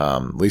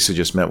 Lisa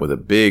just met with a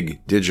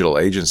big digital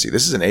agency.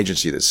 This is an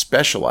agency that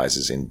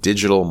specializes in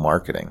digital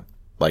marketing,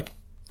 like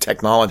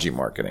technology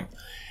marketing.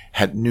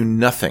 Knew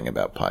nothing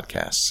about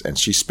podcasts, and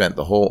she spent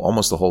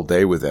almost the whole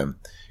day with them,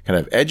 kind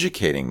of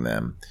educating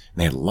them. And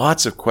they had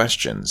lots of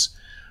questions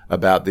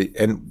about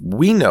and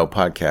we know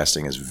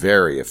podcasting is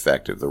very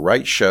effective. The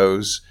right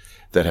shows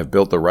that have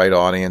built the right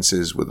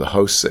audiences with the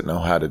hosts that know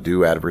how to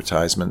do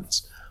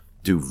advertisements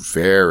do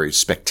very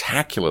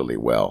spectacularly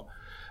well.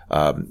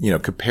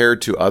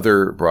 Compared to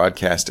other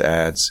broadcast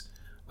ads,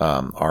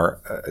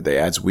 the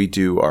ads we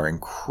do are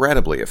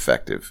incredibly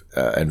effective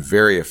and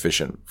very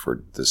efficient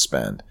for the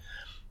spend.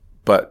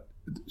 But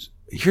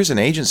here's an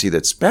agency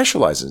that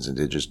specializes in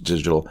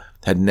digital,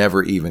 had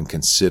never even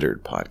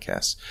considered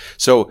podcasts.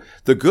 So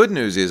the good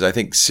news is, I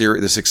think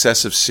the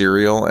success of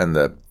Serial and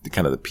the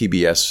kind of the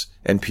PBS,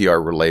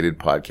 NPR related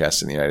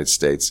podcasts in the United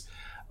States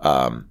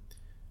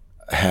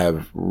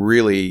have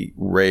really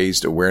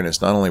raised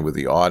awareness not only with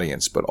the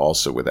audience but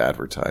also with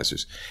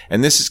advertisers.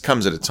 And this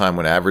comes at a time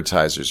when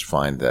advertisers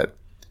find that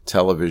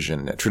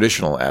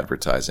traditional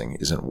advertising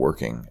isn't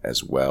working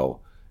as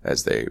well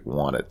as they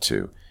want it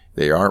to.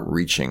 They aren't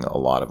reaching a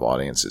lot of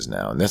audiences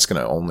now, and that's going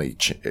to only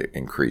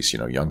increase.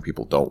 Young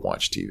people don't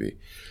watch TV.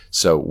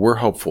 So we're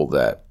hopeful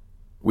that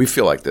we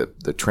feel like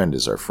the trend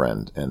is our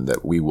friend and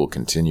that we will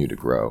continue to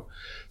grow.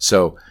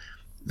 So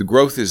the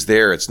growth is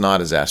there. It's not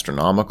as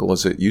astronomical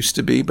as it used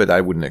to be, but I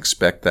wouldn't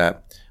expect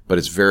that. But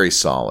it's very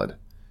solid.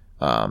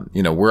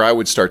 Where I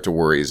would start to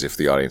worry is if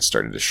the audience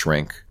started to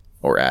shrink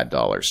or ad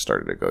dollars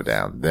started to go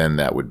down. Then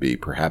that would be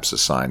perhaps a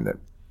sign that,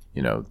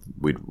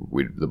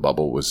 the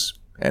bubble was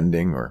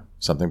ending or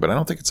something. But I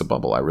don't think it's a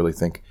bubble. I really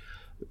think,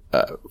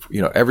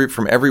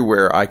 from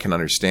everywhere I can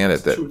understand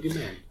it,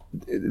 that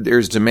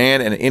there's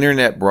demand, and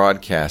internet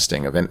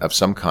broadcasting of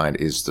some kind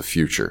is the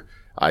future.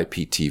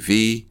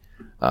 IPTV,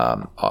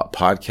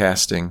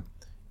 podcasting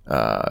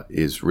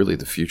is really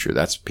the future.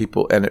 That's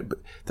people. And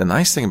the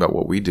nice thing about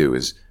what we do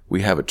is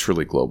we have a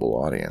truly global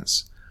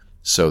audience.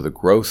 So the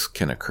growth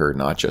can occur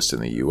not just in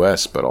the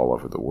U.S., but all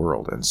over the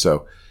world. And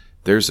so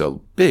there's a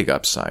big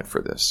upside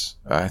for this.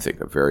 I think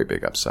a very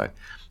big upside.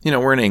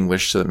 We're in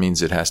English, so that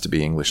means it has to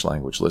be English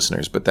language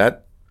listeners. But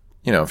that,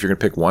 if you're going to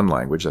pick one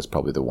language, that's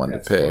probably the one to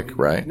pick,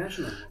 right?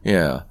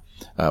 Yeah.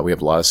 We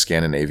have a lot of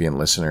Scandinavian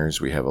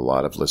listeners. We have a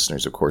lot of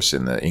listeners, of course,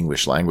 in the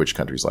English language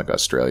countries like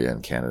Australia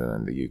and Canada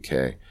and the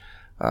UK.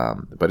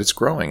 But it's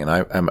growing, and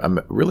I'm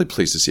really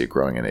pleased to see it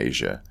growing in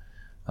Asia.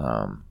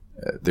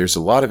 There's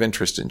a lot of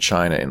interest in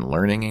China in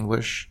learning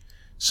English.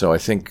 So I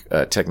think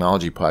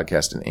technology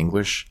podcast in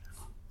English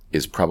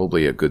is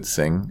probably a good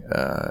thing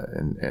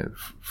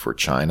for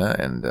China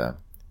and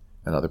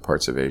other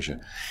parts of Asia.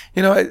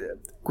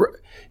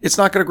 It's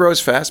not going to grow as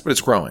fast, but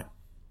it's growing.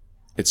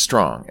 It's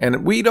strong.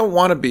 And we don't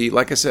want to be,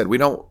 like I said, we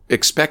don't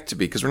expect to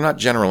be, because we're not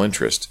general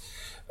interest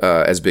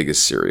as big as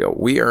Serial.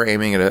 We are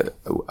aiming at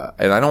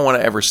and I don't want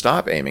to ever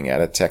stop aiming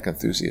at a tech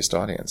enthusiast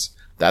audience.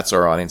 That's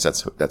our audience.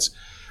 That's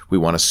we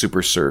want to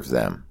super serve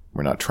them.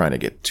 We're not trying to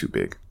get too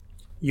big.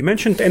 You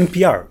mentioned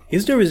NPR.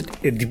 Is there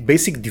a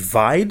basic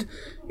divide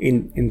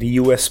in the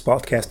U.S.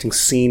 podcasting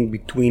scene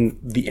between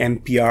the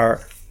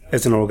NPR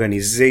as an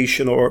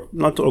organization, or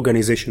not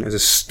organization, as a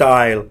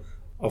style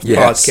of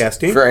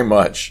podcasting? Yes, very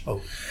much.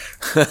 Oh.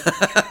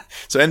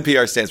 So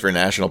NPR stands for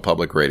National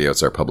Public Radio.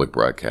 It's our public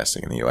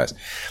broadcasting in the U.S.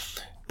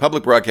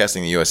 Public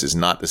broadcasting in the U.S. is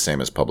not the same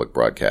as public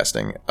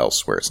broadcasting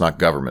elsewhere. It's not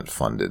government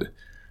funded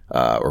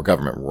or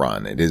government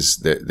run. It is.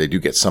 They do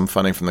get some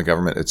funding from the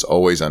government. It's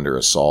always under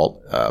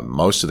assault.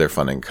 Most of their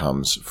funding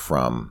comes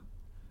from,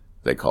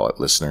 they call it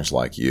listeners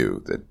like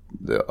you,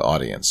 the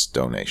audience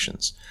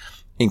donations.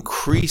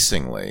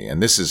 Increasingly,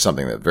 and this is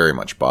something that very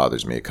much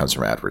bothers me, it comes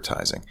from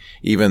advertising.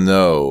 Even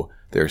though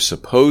they're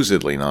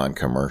supposedly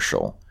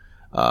non-commercial,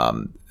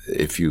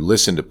 if you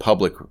listen to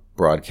public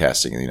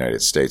broadcasting in the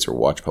United States or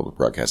watch public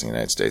broadcasting in the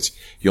United States,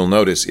 you'll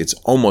notice it's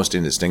almost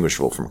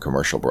indistinguishable from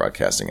commercial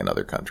broadcasting in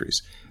other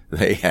countries.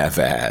 They have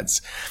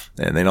ads,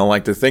 and they don't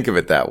like to think of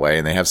it that way,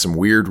 and they have some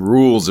weird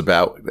rules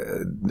about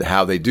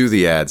how they do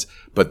the ads,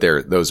 but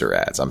those are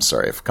ads. I'm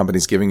sorry. If a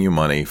company's giving you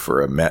money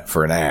for an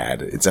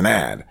ad, it's an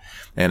ad,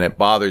 and it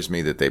bothers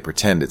me that they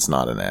pretend it's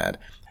not an ad.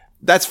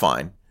 That's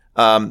fine.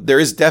 There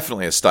is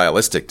definitely a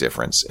stylistic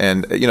difference.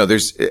 And,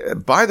 there's,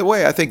 by the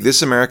way, I think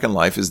This American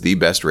Life is the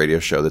best radio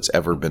show that's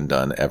ever been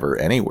done ever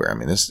anywhere. I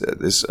mean,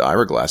 this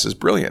Ira Glass is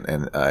brilliant,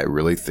 and I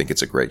really think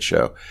it's a great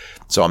show.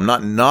 So I'm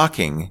not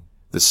knocking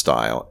the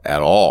style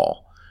at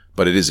all,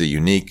 but it is a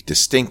unique,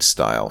 distinct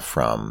style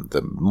from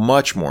the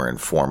much more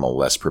informal,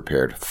 less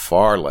prepared,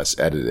 far less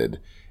edited,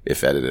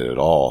 if edited at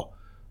all,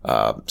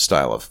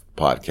 style of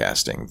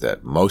podcasting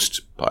that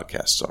most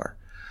podcasts are.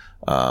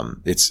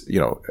 It's,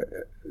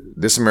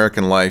 This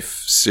American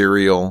Life,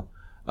 Serial,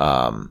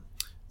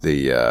 the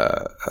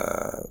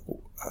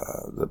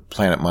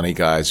Planet Money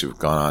guys who've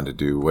gone on to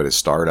do what is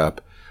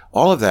Startup,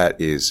 all of that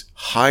is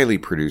highly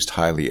produced,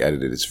 highly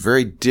edited. It's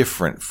very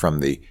different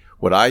from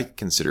what I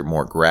consider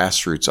more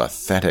grassroots,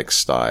 authentic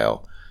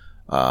style.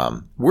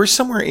 We're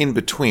somewhere in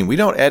between. We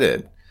don't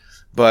edit,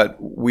 but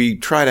we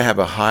try to have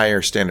a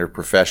higher standard of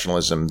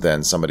professionalism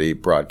than somebody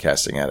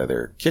broadcasting out of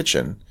their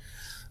kitchen.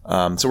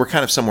 So we're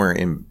kind of somewhere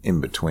in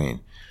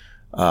between.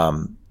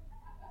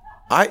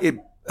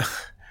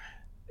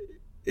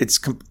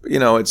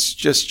 It's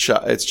just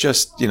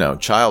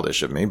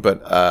childish of me,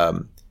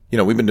 but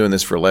we've been doing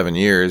this for 11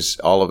 years.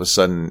 All of a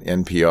sudden,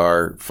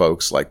 NPR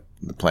folks like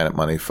the Planet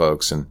Money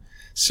folks and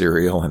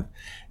Serial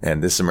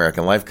and This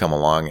American Life come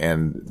along,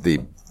 and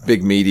the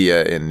big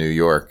media in New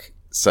York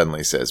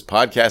suddenly says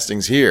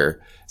podcasting's here.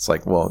 It's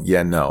like, well,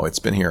 yeah, no, it's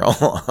been here all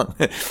along.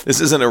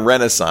 This isn't a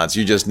renaissance.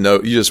 You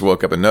just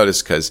woke up and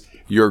noticed because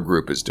your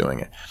group is doing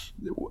it.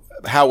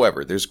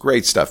 However, there's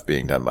great stuff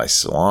being done by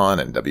Salon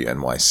and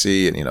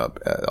WNYC and,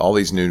 all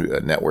these new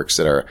networks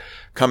that are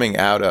coming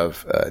out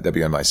of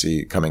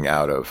WNYC, coming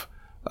out of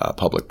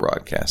public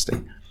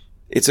broadcasting.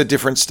 It's a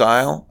different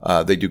style.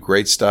 They do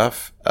great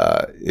stuff.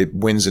 It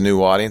wins a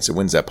new audience. It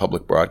wins that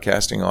public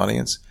broadcasting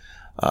audience.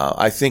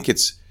 I think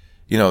it's,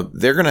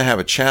 they're going to have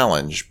a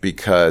challenge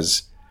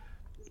because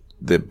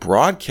the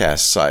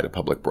broadcast side of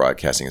public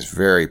broadcasting is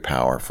very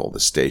powerful, the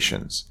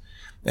stations.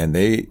 And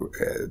they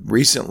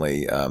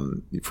recently,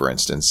 for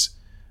instance,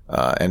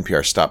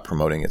 NPR stopped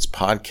promoting its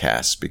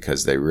podcasts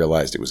because they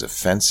realized it was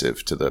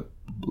offensive to the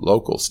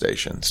local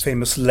stations.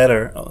 Famous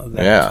letter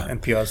that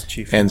NPR's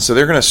chief. And so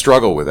they're going to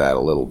struggle with that a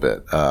little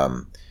bit.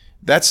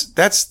 That's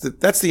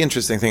the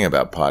interesting thing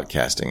about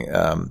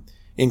podcasting.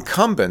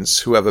 Incumbents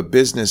who have a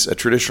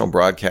traditional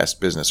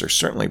broadcast business are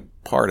certainly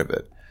part of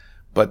it,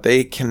 but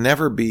they can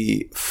never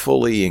be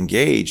fully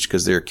engaged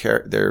because they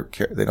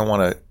don't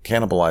want to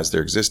cannibalize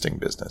their existing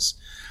business.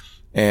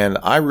 And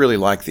I really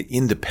like the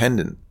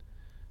independent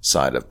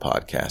side of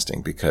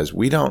podcasting because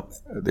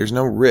there's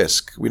no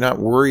risk. We're not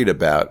worried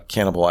about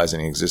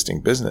cannibalizing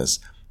existing business.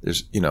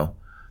 This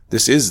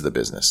is the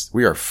business.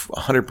 We are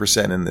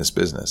 100% in this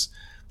business.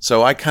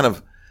 So I kind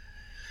of,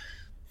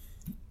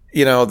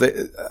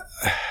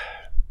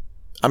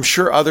 I'm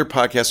sure other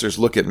podcasters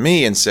look at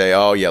me and say,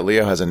 oh, yeah,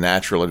 Leo has a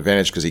natural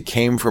advantage because he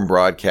came from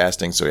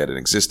broadcasting, so he had an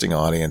existing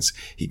audience.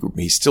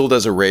 He still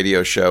does a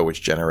radio show,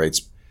 which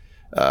generates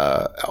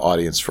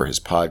audience for his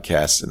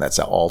podcast, and that's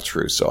all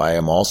true. So I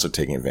am also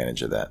taking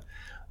advantage of that.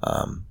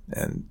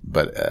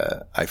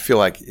 But I feel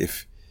like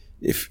if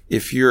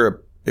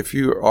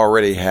you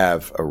already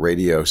have a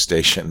radio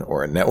station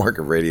or a network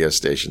of radio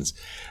stations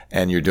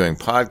and you're doing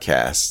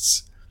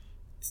podcasts,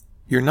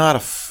 you're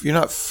not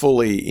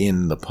fully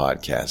in the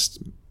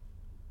podcast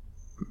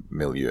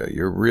milieu.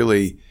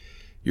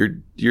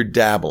 You're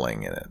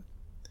dabbling in it,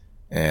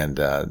 and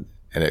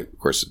of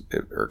course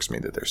it irks me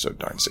that they're so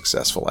darn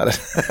successful at it.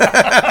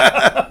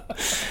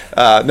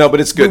 No, but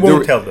it's good. We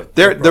won't tell them.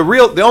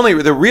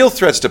 The real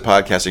threats to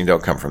podcasting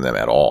don't come from them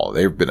at all.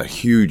 They've been a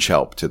huge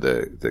help to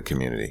the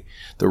community.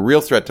 The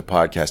real threat to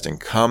podcasting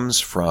comes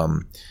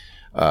from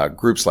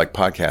groups like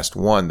Podcast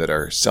One that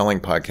are selling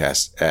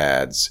podcast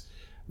ads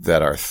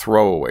that are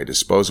throwaway,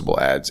 disposable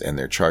ads, and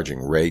they're charging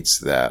rates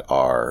that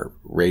are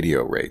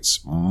radio rates,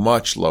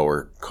 much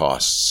lower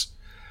costs.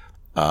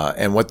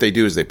 And what they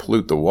do is they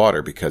pollute the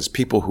water because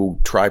people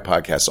who try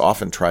podcasts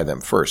often try them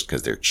first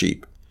because they're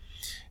cheap.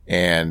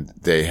 And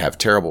they have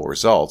terrible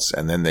results,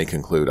 and then they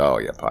conclude, oh,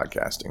 yeah,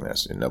 podcasting,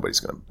 this, and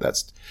nobody's going to,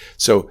 that's,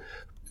 so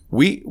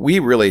we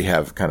really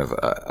have kind of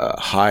a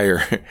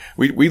higher,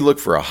 we look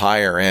for a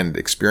higher end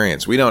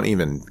experience. We don't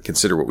even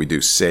consider what we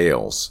do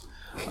sales.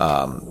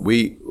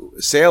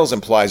 Sales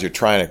implies you're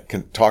trying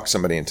to talk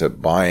somebody into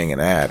buying an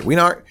ad.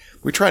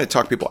 We're trying to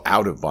talk people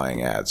out of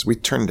buying ads. We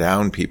turn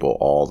down people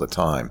all the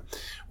time.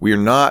 We're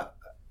not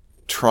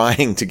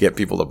trying to get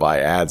people to buy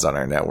ads on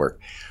our network.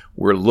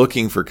 We're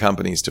looking for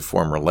companies to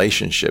form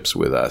relationships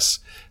with us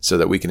so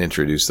that we can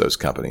introduce those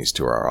companies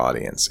to our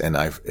audience. And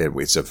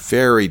it's a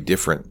very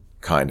different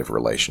kind of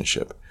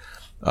relationship.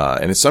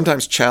 And it's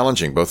sometimes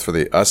challenging both for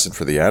us and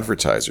for the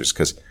advertisers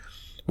because,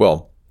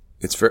 well,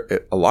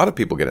 a lot of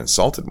people get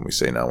insulted when we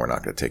say, no, we're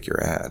not going to take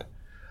your ad.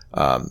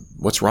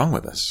 What's wrong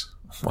with us?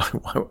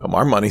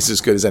 Our money's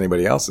as good as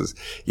anybody else's.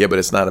 Yeah, but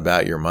it's not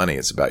about your money.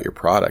 It's about your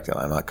product. And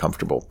I'm not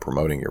comfortable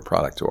promoting your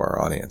product to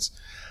our audience.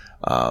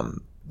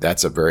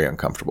 That's a very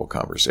uncomfortable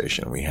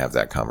conversation. We have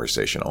that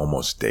conversation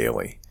almost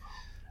daily.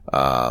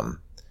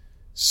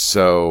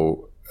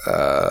 So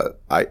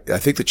I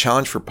think the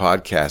challenge for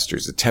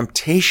podcasters, the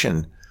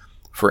temptation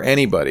for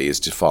anybody is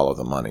to follow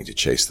the money, to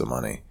chase the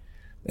money.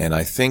 And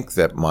I think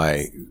that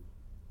my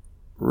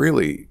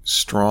really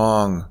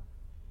strong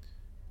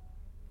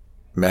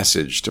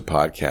message to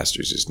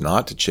podcasters is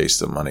not to chase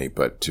the money,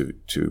 but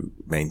to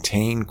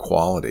maintain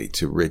quality,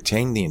 to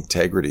retain the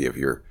integrity of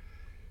your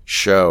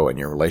show and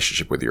your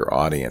relationship with your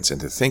audience, and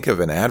to think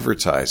of an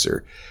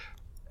advertiser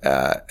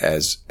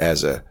as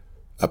a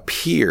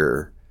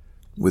peer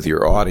with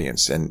your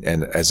audience and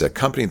as a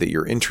company that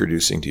you're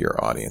introducing to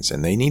your audience.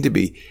 And they need to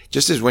be,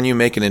 just as when you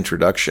make an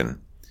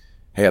introduction,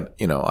 hey,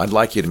 I'd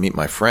like you to meet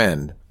my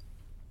friend.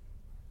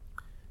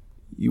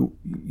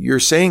 You're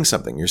saying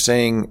something. You're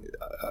saying,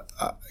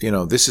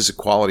 this is a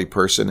quality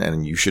person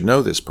and you should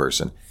know this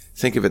person.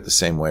 Think of it the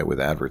same way with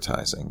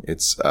advertising.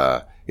 It's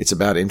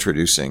about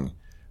introducing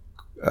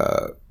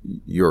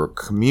your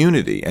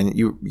community, and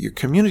your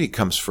community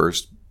comes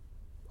first,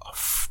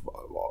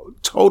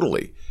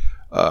 totally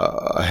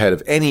ahead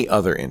of any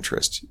other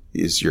interest.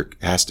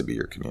 Has to be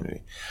your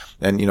community.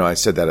 And I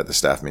said that at the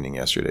staff meeting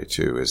yesterday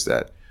too. Is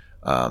that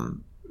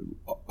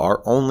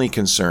our only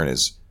concern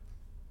is,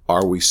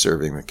 are we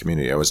serving the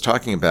community? I was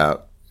talking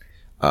about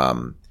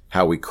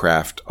how we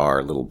craft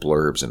our little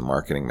blurbs and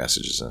marketing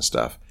messages and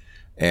stuff,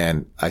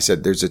 and I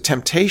said there's a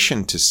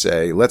temptation to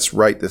say, let's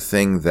write the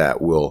thing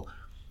that will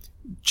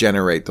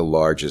generate the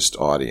largest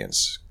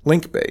audience,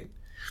 link bait.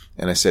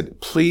 And I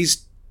said,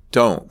 please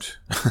don't.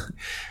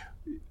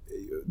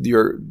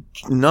 Your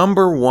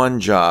number one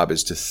job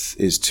is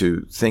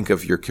to think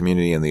of your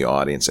community and the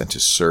audience and to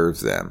serve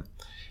them.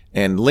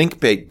 And link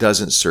bait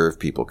doesn't serve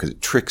people because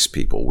it tricks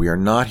people. We are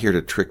not here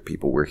to trick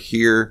people. We're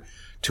here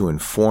to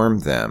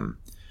inform them.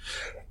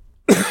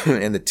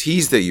 And the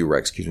tease that you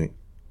write,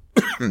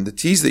 the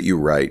tease that you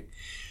write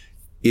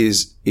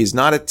is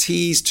not a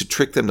tease to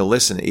trick them to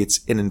listen. It's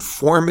an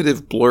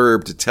informative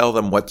blurb to tell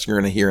them what you're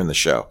going to hear in the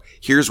show.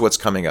 Here's what's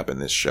coming up in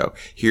this show.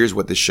 Here's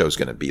what this show's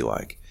going to be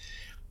like.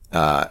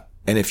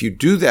 And if you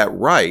do that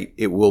right,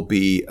 it will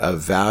be a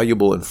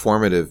valuable,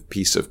 informative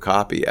piece of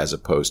copy as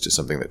opposed to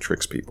something that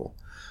tricks people.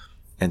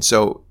 And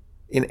so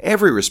in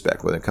every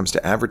respect, when it comes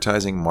to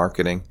advertising,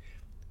 marketing,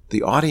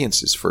 the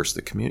audience is first.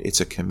 The community, it's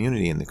a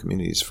community, and the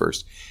community is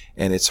first.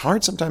 And it's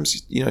hard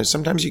sometimes,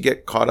 sometimes you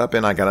get caught up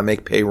in, I got to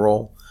make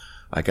payroll.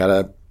 I got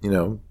to,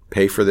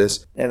 pay for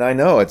this. And I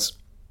know there's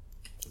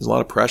a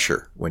lot of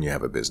pressure when you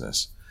have a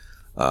business.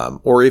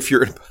 Or if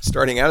you're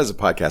starting out as a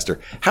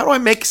podcaster, how do I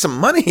make some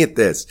money at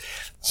this?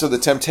 So the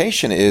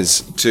temptation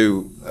is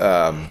to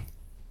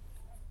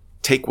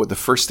take the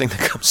first thing that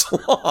comes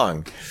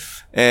along.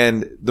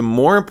 And the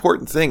more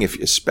important thing,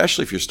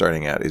 especially if you're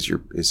starting out,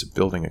 is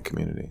building a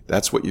community.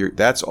 That's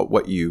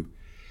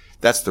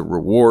That's the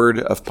reward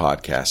of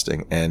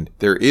podcasting. And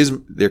there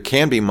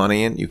can be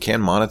money in it. You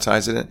can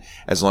monetize it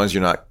as long as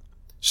you're not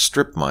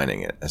strip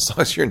mining it, as long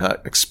as you're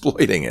not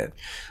exploiting it.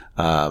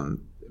 We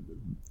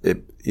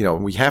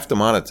have to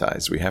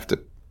monetize. We have to,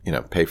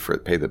 pay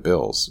the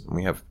bills. And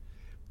we have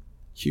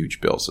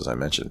huge bills, as I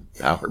mentioned,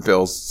 power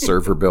bills,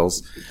 server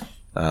bills.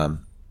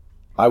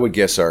 I would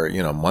guess our,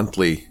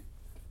 monthly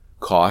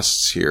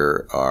costs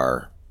here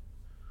are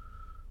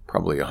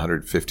probably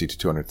 $150,000 to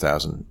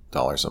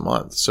 $200,000 a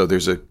month. So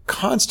there's a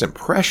constant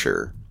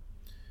pressure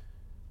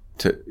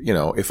to,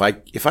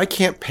 if I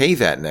can't pay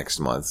that next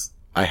month,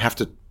 I have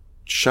to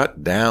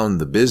shut down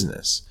the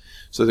business.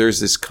 So there's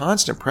this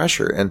constant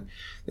pressure, and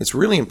it's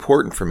really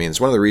important for me. And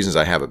it's one of the reasons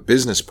I have a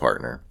business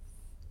partner.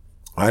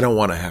 I don't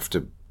want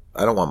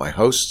my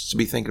hosts to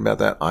be thinking about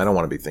that. I don't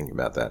want to be thinking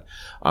about that.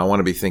 I want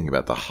to be thinking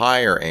about the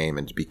higher aim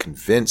and to be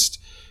convinced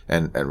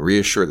and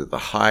reassured that the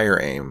higher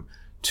aim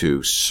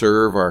to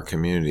serve our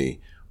community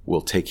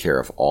will take care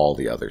of all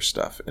the other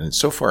stuff. And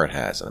so far it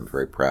has, and I'm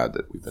very proud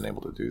that we've been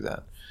able to do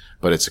that.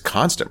 But it's a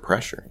constant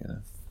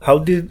pressure, How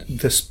did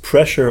this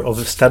pressure of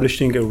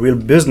establishing a real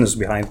business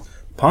behind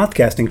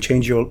podcasting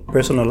change your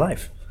personal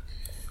life?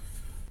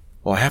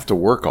 Well, I have to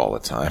work all the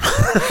time.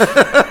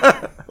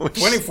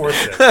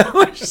 24/7.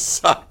 Which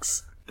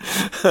sucks.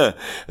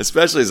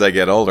 Especially as I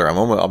get older.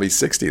 I'll be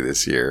 60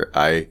 this year.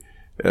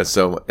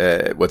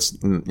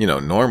 What's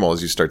normal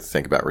is you start to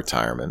think about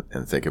retirement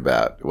and think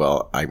about,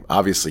 well, I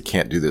obviously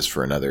can't do this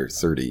for another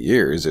 30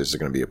 years. There's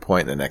going to be a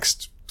point in the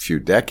next few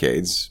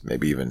decades,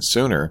 maybe even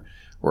sooner,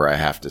 where I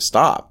have to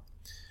stop.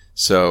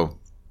 So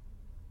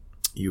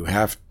you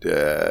have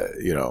to,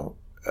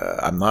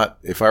 I'm not,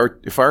 if I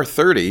were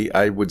 30,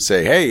 I would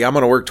say, hey, I'm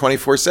going to work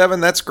 24/7.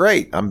 That's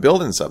great. I'm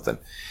building something.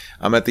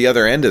 I'm at the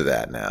other end of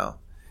that now.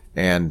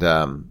 And,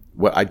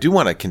 what I do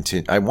want to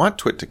continue, I want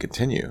Twit to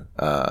continue.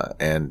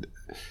 And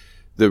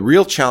the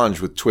real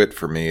challenge with Twit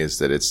for me is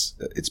that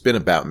it's been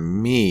about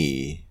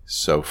me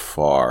so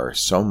far,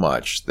 so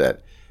much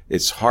that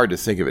it's hard to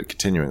think of it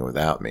continuing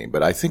without me.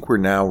 But I think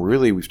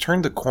we've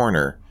turned the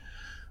corner.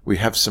 We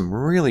have some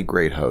really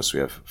great hosts. We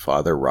have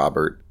Father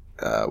Robert.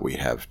 We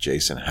have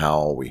Jason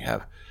Howell. We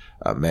have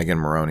Megan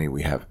Maroney.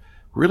 We have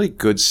really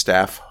good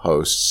staff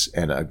hosts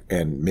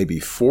and maybe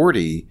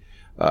 40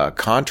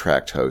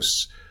 contract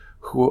hosts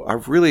who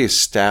have really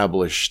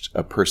established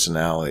a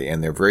personality,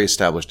 and they're very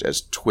established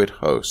as Twit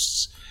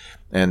hosts.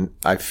 And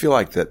I feel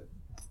like that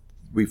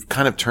we've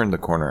kind of turned the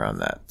corner on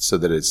that, so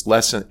that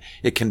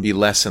it can be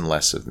less and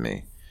less of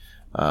me.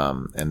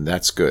 And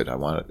that's good.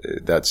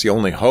 That's the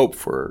only hope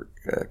for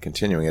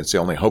continuing. It's the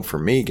only hope for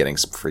me getting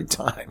some free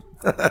time.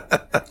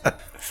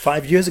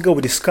 5 years ago,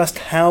 we discussed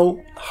how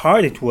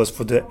hard it was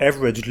for the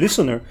average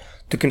listener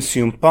to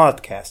consume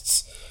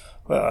podcasts.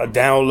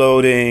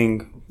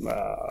 Downloading.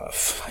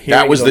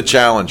 That was the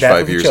challenge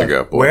 5 years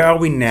ago. Boy. Where are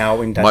we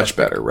now in that? Much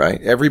better,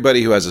 right?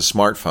 Everybody who has a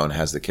smartphone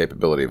has the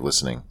capability of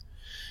listening.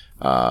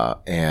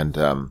 And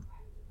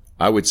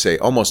I would say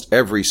almost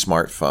every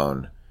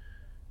smartphone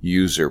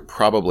user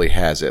probably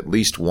has at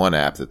least one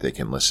app that they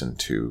can listen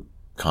to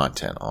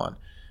content on.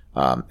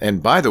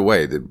 And by the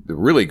way, the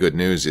really good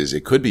news is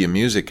it could be a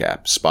music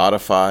app.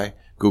 Spotify,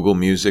 Google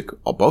Music,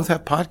 both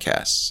have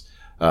podcasts.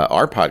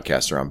 Our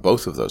podcasts are on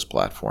both of those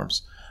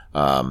platforms.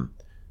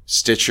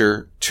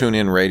 Stitcher,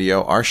 TuneIn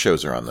Radio, our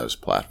shows are on those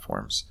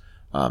platforms.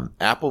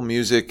 Apple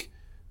Music,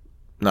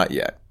 not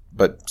yet,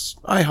 but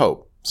I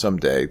hope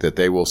someday that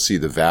they will see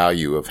the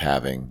value of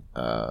having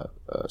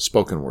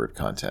spoken word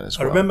content as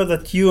well. I remember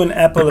that you and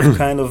Apple have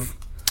kind of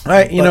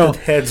butted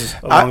heads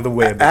along the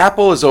way.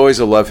 Apple is always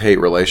a love-hate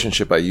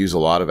relationship. I use a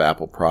lot of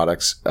Apple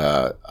products.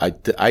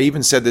 I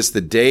even said this the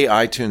day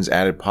iTunes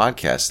added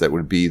podcasts, that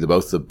would be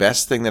both the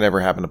best thing that ever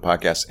happened to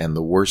podcasts and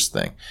the worst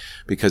thing.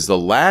 Because the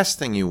last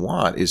thing you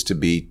want is to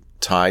be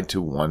tied to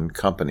one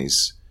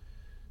company's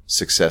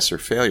success or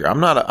failure.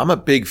 I'm a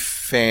big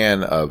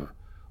fan of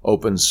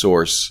open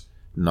source,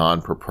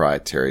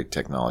 non-proprietary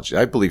technology.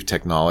 I believe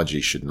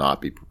technology should not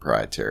be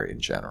proprietary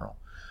in general.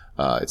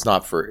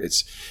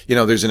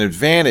 There's an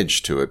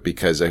advantage to it,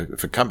 because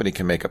if a company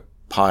can make a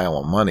pile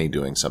of money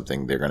doing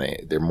something,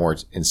 they're more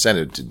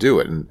incented to do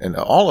it. And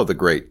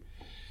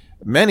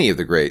many of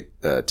the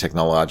great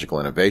technological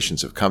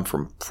innovations have come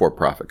from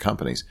for-profit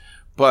companies.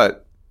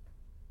 But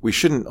we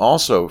shouldn't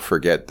also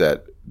forget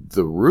that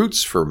the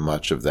roots for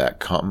much of that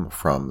come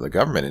from the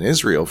government in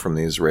Israel, from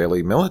the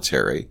Israeli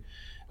military,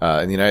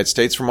 in the United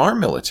States, from our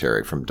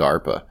military, from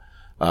DARPA.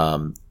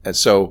 And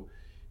so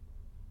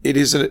it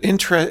is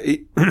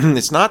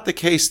it's not the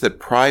case that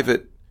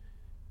private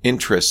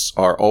interests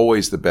are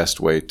always the best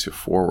way to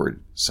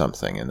forward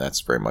something. And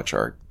that's very much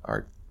our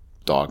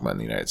dogma in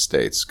the United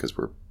States, because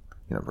we're,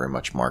 very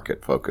much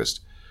market focused.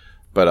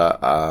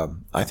 But,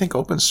 I think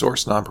open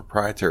source,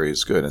 non-proprietary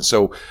is good. And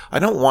so I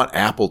don't want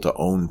Apple to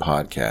own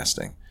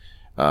podcasting.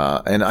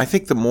 And I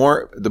think the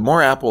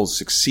more Apple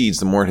succeeds,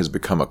 the more it has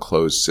become a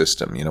closed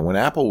system. When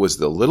Apple was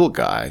the little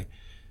guy,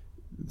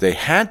 they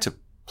had to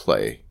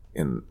play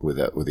with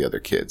the other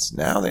kids.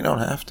 Now they don't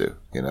have to,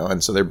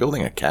 and so they're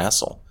building a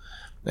castle.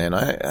 And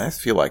I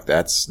feel like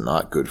that's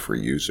not good for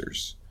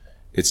users.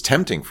 It's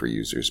tempting for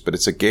users, but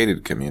it's a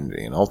gated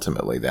community, and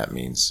ultimately that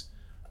means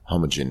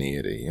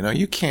homogeneity.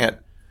 You can't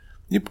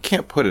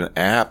put an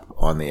app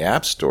on the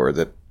App Store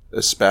that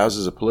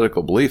espouses a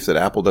political belief that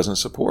Apple doesn't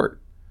support.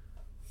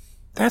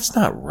 That's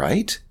not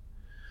right.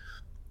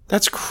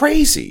 That's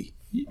crazy.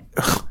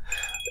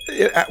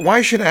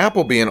 Why should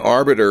Apple be an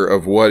arbiter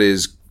of what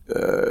is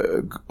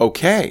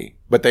okay?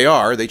 But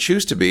they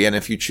choose to be, and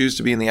if you choose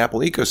to be in the Apple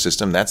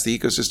ecosystem, that's the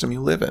ecosystem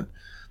you live in.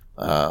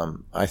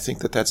 I think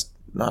that's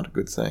not a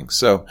good thing.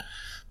 So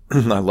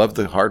I love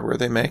the hardware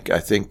they make. I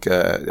think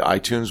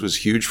iTunes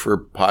was huge for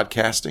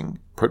podcasting,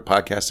 put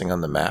podcasting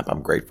on the map.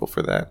 I'm grateful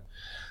for that.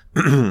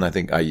 You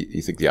think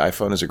the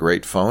iPhone is a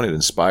great phone. It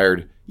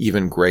inspired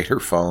even greater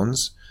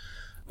phones.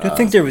 Do you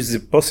think there is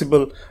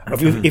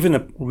even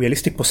a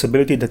realistic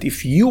possibility that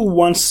if you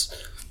once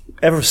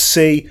ever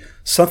say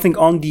something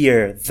on the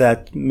air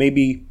that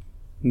maybe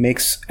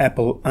makes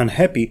Apple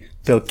unhappy,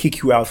 they'll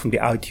kick you out from the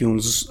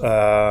iTunes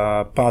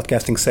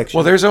podcasting section?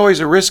 Well, there's always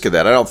a risk of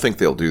that. I don't think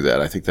they'll do that.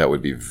 I think that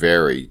would be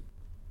very,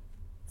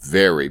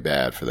 very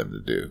bad for them to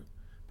do.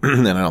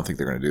 And I don't think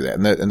they're going to do that.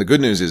 And the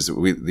good news is that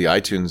the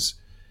iTunes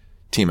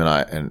team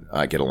and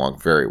I get along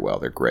very well.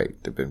 They're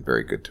great. They've been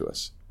very good to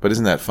us. But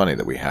isn't that funny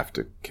that we have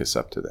to kiss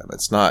up to them?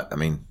 It's not, I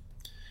mean,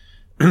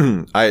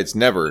 it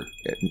never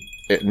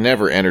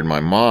entered my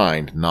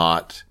mind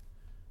not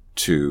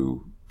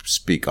to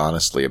speak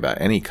honestly about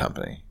any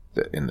company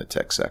in the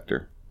tech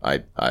sector.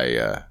 I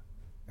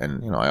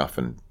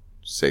often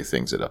say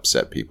things that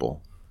upset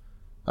people,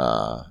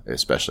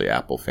 especially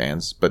Apple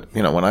fans. But,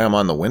 when I am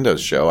on the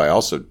Windows show, I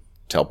also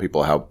tell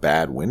people how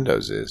bad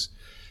Windows is.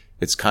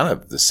 It's kind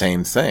of the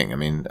same thing. I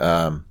mean,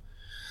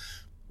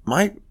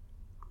 my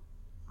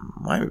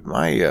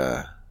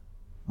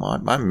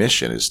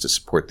mission is to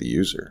support the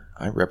user.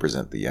 I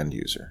represent the end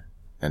user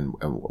and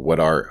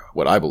what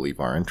I believe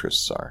our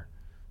interests are,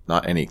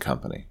 not any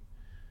company.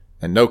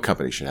 And no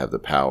company should have the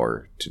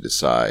power to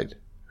decide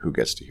who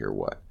gets to hear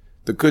what.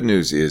 The good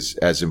news is,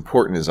 as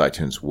important as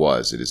iTunes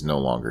was, it is no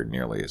longer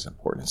nearly as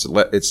important.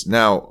 It's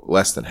now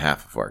less than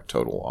half of our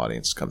total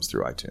audience comes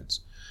through iTunes.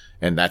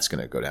 And that's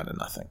going to go down to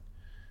nothing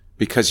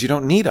because you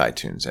don't need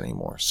iTunes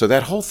anymore. So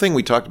that whole thing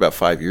we talked about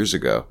 5 years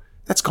ago,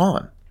 that's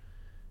gone.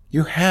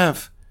 You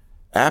have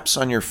apps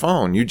on your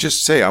phone. You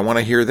just say, I want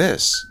to hear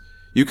this.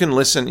 You can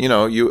listen,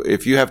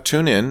 if you have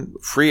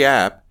TuneIn, free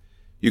app,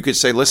 you could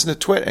say, listen to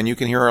Twit, and you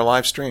can hear our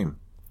live stream.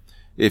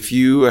 If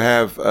you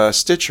have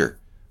Stitcher,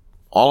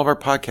 all of our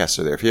podcasts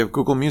are there. If you have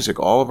Google Music,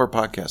 all of our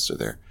podcasts are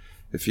there.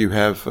 If you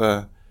have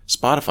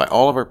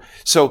Spotify,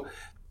 so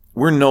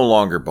we're no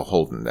longer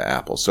beholden to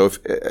Apple. So if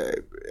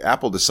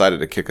Apple decided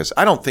to kick us,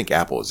 I don't think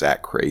Apple is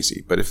that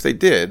crazy, but if they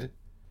did,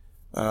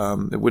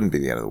 it wouldn't be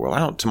the end of the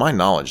world. To my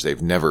knowledge,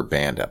 they've never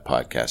banned a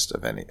podcast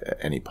of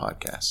any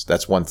podcast.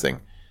 That's one thing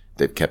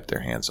they've kept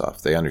their hands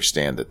off. They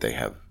understand that they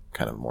have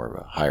kind of more of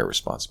a higher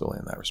responsibility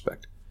in that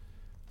respect.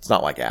 It's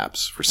not like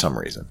apps for some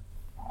reason.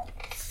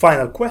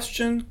 Final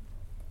question.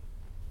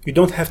 You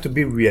don't have to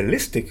be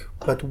realistic,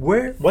 but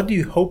where do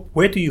you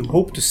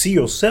hope to see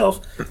yourself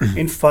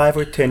in 5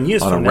 or 10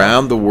 years on from a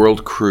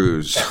round-the-world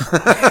cruise? and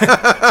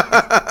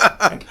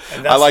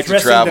I like to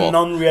travel. The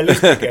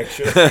non-realistic,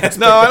 actually.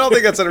 No, I don't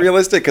think that's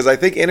unrealistic because I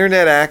think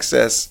internet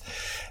access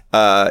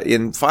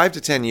in 5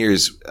 to 10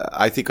 years,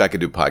 I think I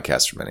could do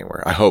podcasts from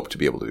anywhere. I hope to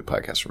be able to do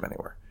podcasts from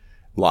anywhere,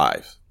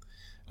 live.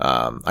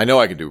 I know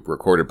I can do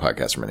recorded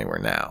podcasts from anywhere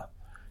now.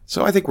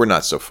 So I think we're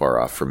not so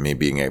far off from me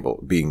being able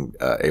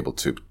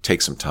to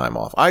take some time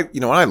off. I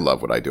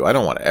love what I do. I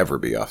don't want to ever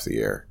be off the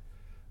air.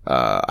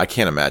 I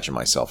can't imagine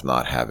myself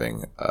not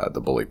having the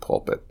bully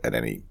pulpit at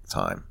any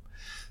time.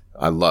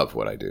 I love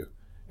what I do,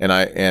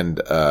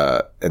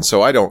 and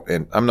so I don't.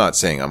 And I'm not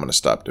saying I'm going to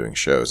stop doing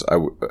shows. I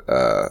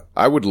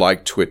would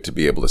like Twit to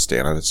be able to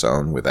stand on its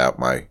own without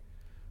my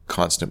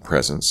constant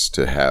presence.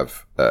 To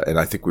have, and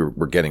I think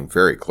we're getting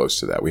very close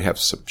to that. We have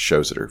some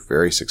shows that are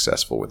very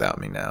successful without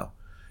me now.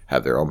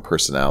 Have their own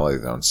personality,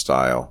 their own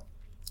style,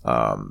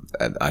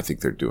 and I think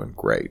they're doing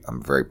great.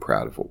 I'm very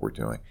proud of what we're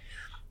doing.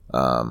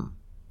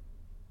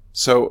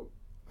 So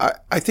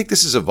I think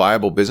this is a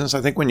viable business.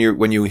 I think when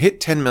you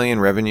hit 10 million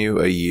revenue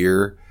a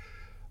year,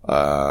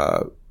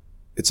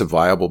 it's a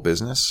viable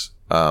business.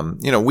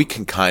 We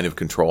can kind of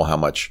control how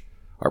much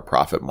our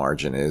profit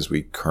margin is.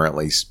 We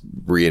currently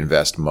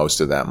reinvest most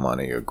of that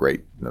money, a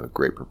great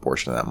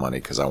proportion of that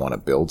money, because I want to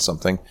build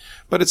something.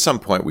 But at some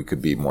point, we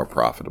could be more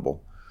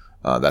profitable.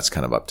 That's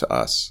kind of up to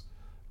us.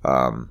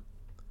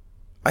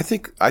 I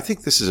think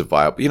this is a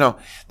viable, I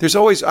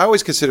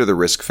always consider the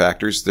risk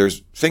factors.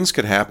 Things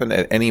could happen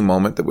at any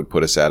moment that would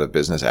put us out of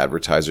business.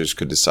 Advertisers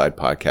could decide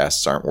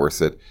podcasts aren't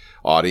worth it.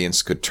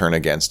 Audience could turn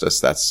against us.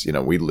 That's,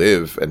 we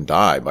live and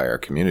die by our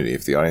community.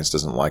 If the audience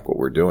doesn't like what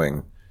we're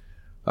doing,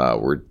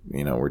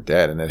 we're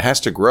dead. And it has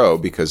to grow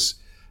because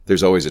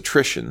there's always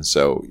attrition.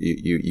 So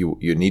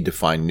you need to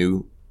find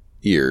new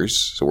ears.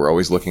 So we're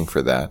always looking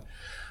for that.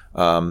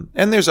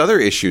 And there's other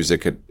issues that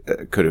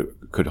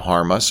could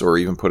harm us or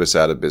even put us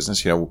out of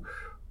business.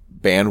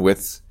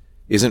 Bandwidth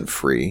isn't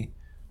free.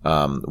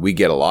 We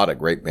get a lot of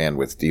great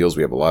bandwidth deals.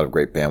 We have a lot of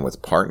great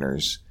bandwidth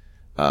partners.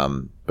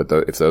 But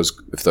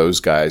if those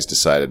guys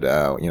decided,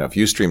 if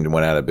Ustream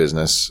went out of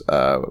business,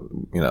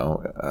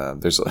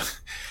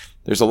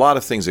 there's a lot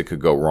of things that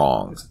could go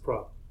wrong. That's a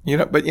problem.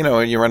 But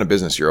when you run a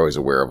business, you're always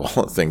aware of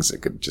all the things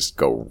that could just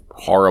go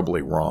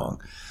horribly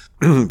wrong.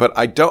 But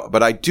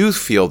I do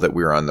feel that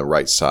we're on the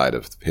right side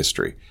of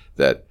history,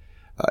 that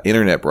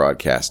internet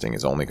broadcasting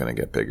is only going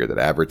to get bigger, that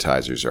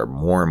advertisers are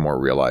more and more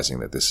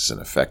realizing that this is an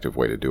effective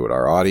way to do it.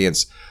 Our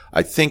audience,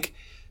 I think,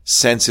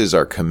 senses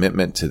our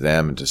commitment to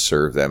them and to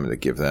serve them and to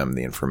give them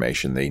the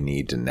information they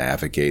need to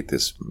navigate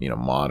this,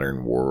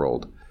 modern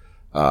world.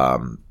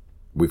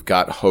 We've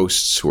got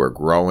hosts who are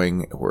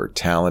growing, who are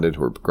talented,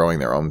 who are growing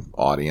their own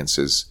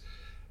audiences.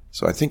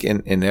 So I think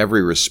in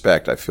every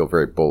respect, I feel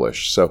very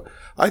bullish. So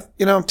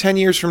 10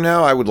 years from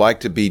now, I would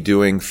like to be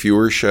doing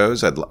fewer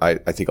shows. I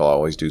think I'll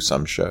always do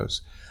some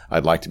shows.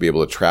 I'd like to be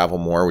able to travel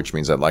more, which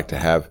means I'd like to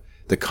have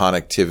the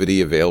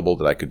connectivity available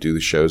that I could do the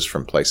shows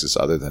from places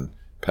other than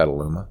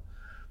Petaluma.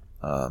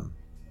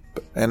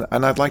 And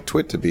I'd like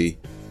Twit to be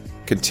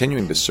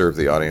continuing to serve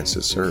the audience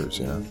it serves,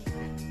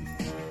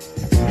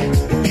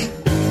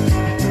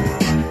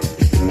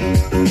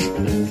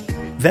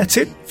 That's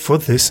it for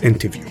this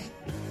interview.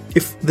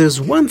 If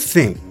there's one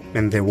thing,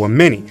 and there were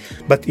many,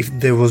 but if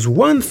there was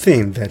one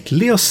thing that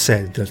Leo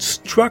said that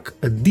struck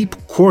a deep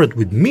chord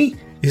with me,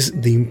 is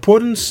the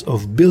importance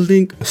of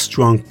building a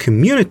strong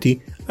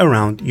community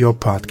around your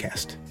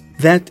podcast.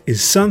 That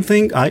is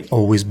something I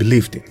always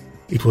believed in.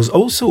 It was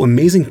also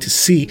amazing to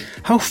see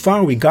how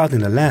far we got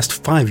in the last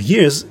 5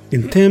 years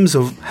in terms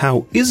of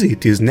how easy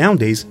it is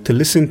nowadays to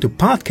listen to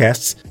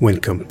podcasts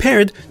when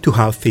compared to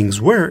how things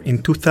were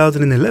in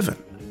 2011.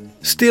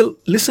 Still,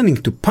 listening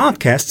to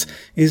podcasts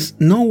is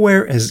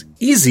nowhere as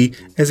easy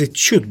as it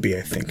should be,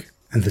 I think.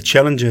 And the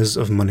challenges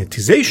of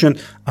monetization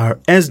are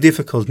as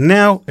difficult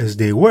now as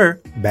they were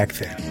back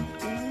then.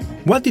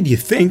 What did you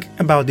think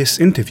about this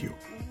interview?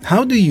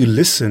 How do you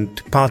listen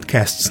to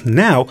podcasts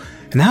now,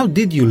 and how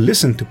did you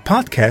listen to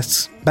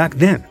podcasts back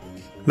then?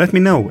 Let me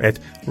know at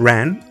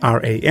ran,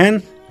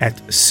 R-A-N,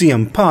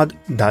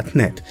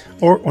 @cmpod.net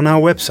or on our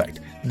website,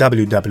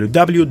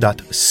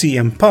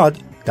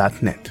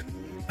 www.cmpod.net.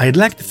 I'd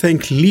like to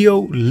thank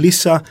Leo,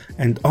 Lisa,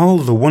 and all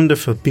the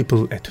wonderful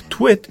people at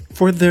Twit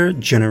for their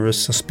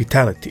generous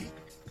hospitality.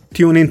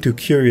 Tune in to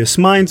Curious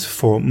Minds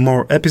for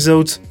more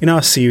episodes in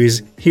our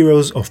series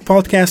Heroes of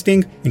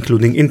Podcasting,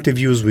 including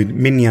interviews with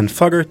Minian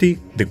Fogarty,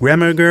 The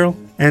Grammar Girl,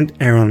 and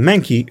Aaron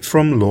Mankey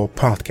from Lore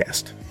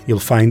Podcast. You'll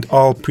find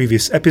all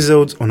previous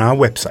episodes on our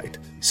website,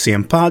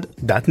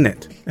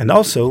 cmpod.net, and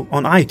also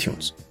on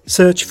iTunes.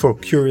 Search for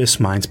Curious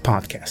Minds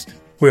Podcast.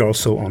 We're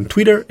also on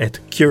Twitter at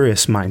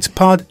Curious Minds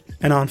Pod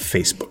and on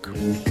Facebook.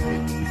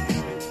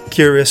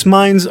 Curious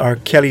Minds are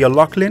Kelly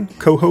O'Loughlin,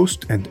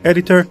 co-host and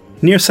editor,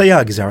 Nir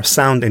Sayag is our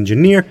sound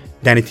engineer,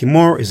 Danny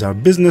Timor is our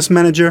business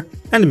manager,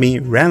 and me,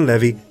 Ran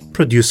Levy,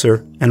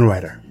 producer and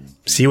writer.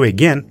 See you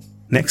again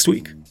next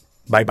week.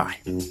 Bye-bye.